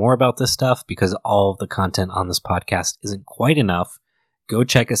talk more about this stuff, because all of the content on this podcast isn't quite enough, go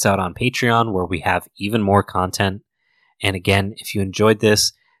check us out on Patreon, where we have even more content. And again, if you enjoyed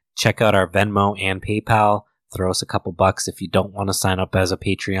this, check out our Venmo and PayPal. Throw us a couple bucks if you don't want to sign up as a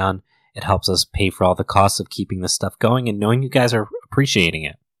Patreon. It helps us pay for all the costs of keeping this stuff going and knowing you guys are appreciating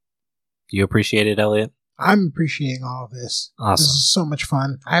it. Do you appreciate it, Elliot? I'm appreciating all of this. Awesome. This is so much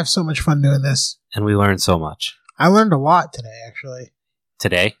fun. I have so much fun doing this. And we learned so much. I learned a lot today, actually.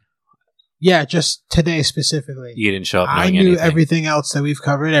 Today? Yeah, just today specifically. You didn't show up knowing I knew anything. Everything else that we've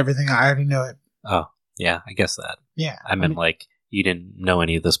covered, everything. I already know it. Oh, yeah, I guess that. Yeah. I mean, like, you didn't know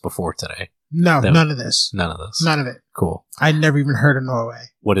any of this before today. No, none of this. None of this. None of it. Cool. I never even heard of Norway.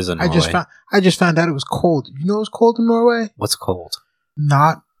 What is a Norway? I just found out it was cold. You know it was cold in Norway? What's cold?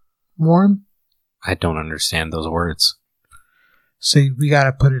 Not warm. I don't understand those words. So we got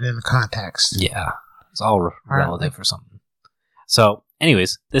to put it in context. Yeah. It's all relative or something. So,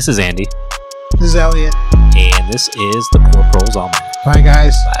 anyways, this is Andy. This is Elliot. And this is the Poor Proles Almanac. Bye,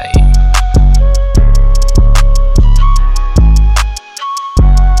 guys. Bye.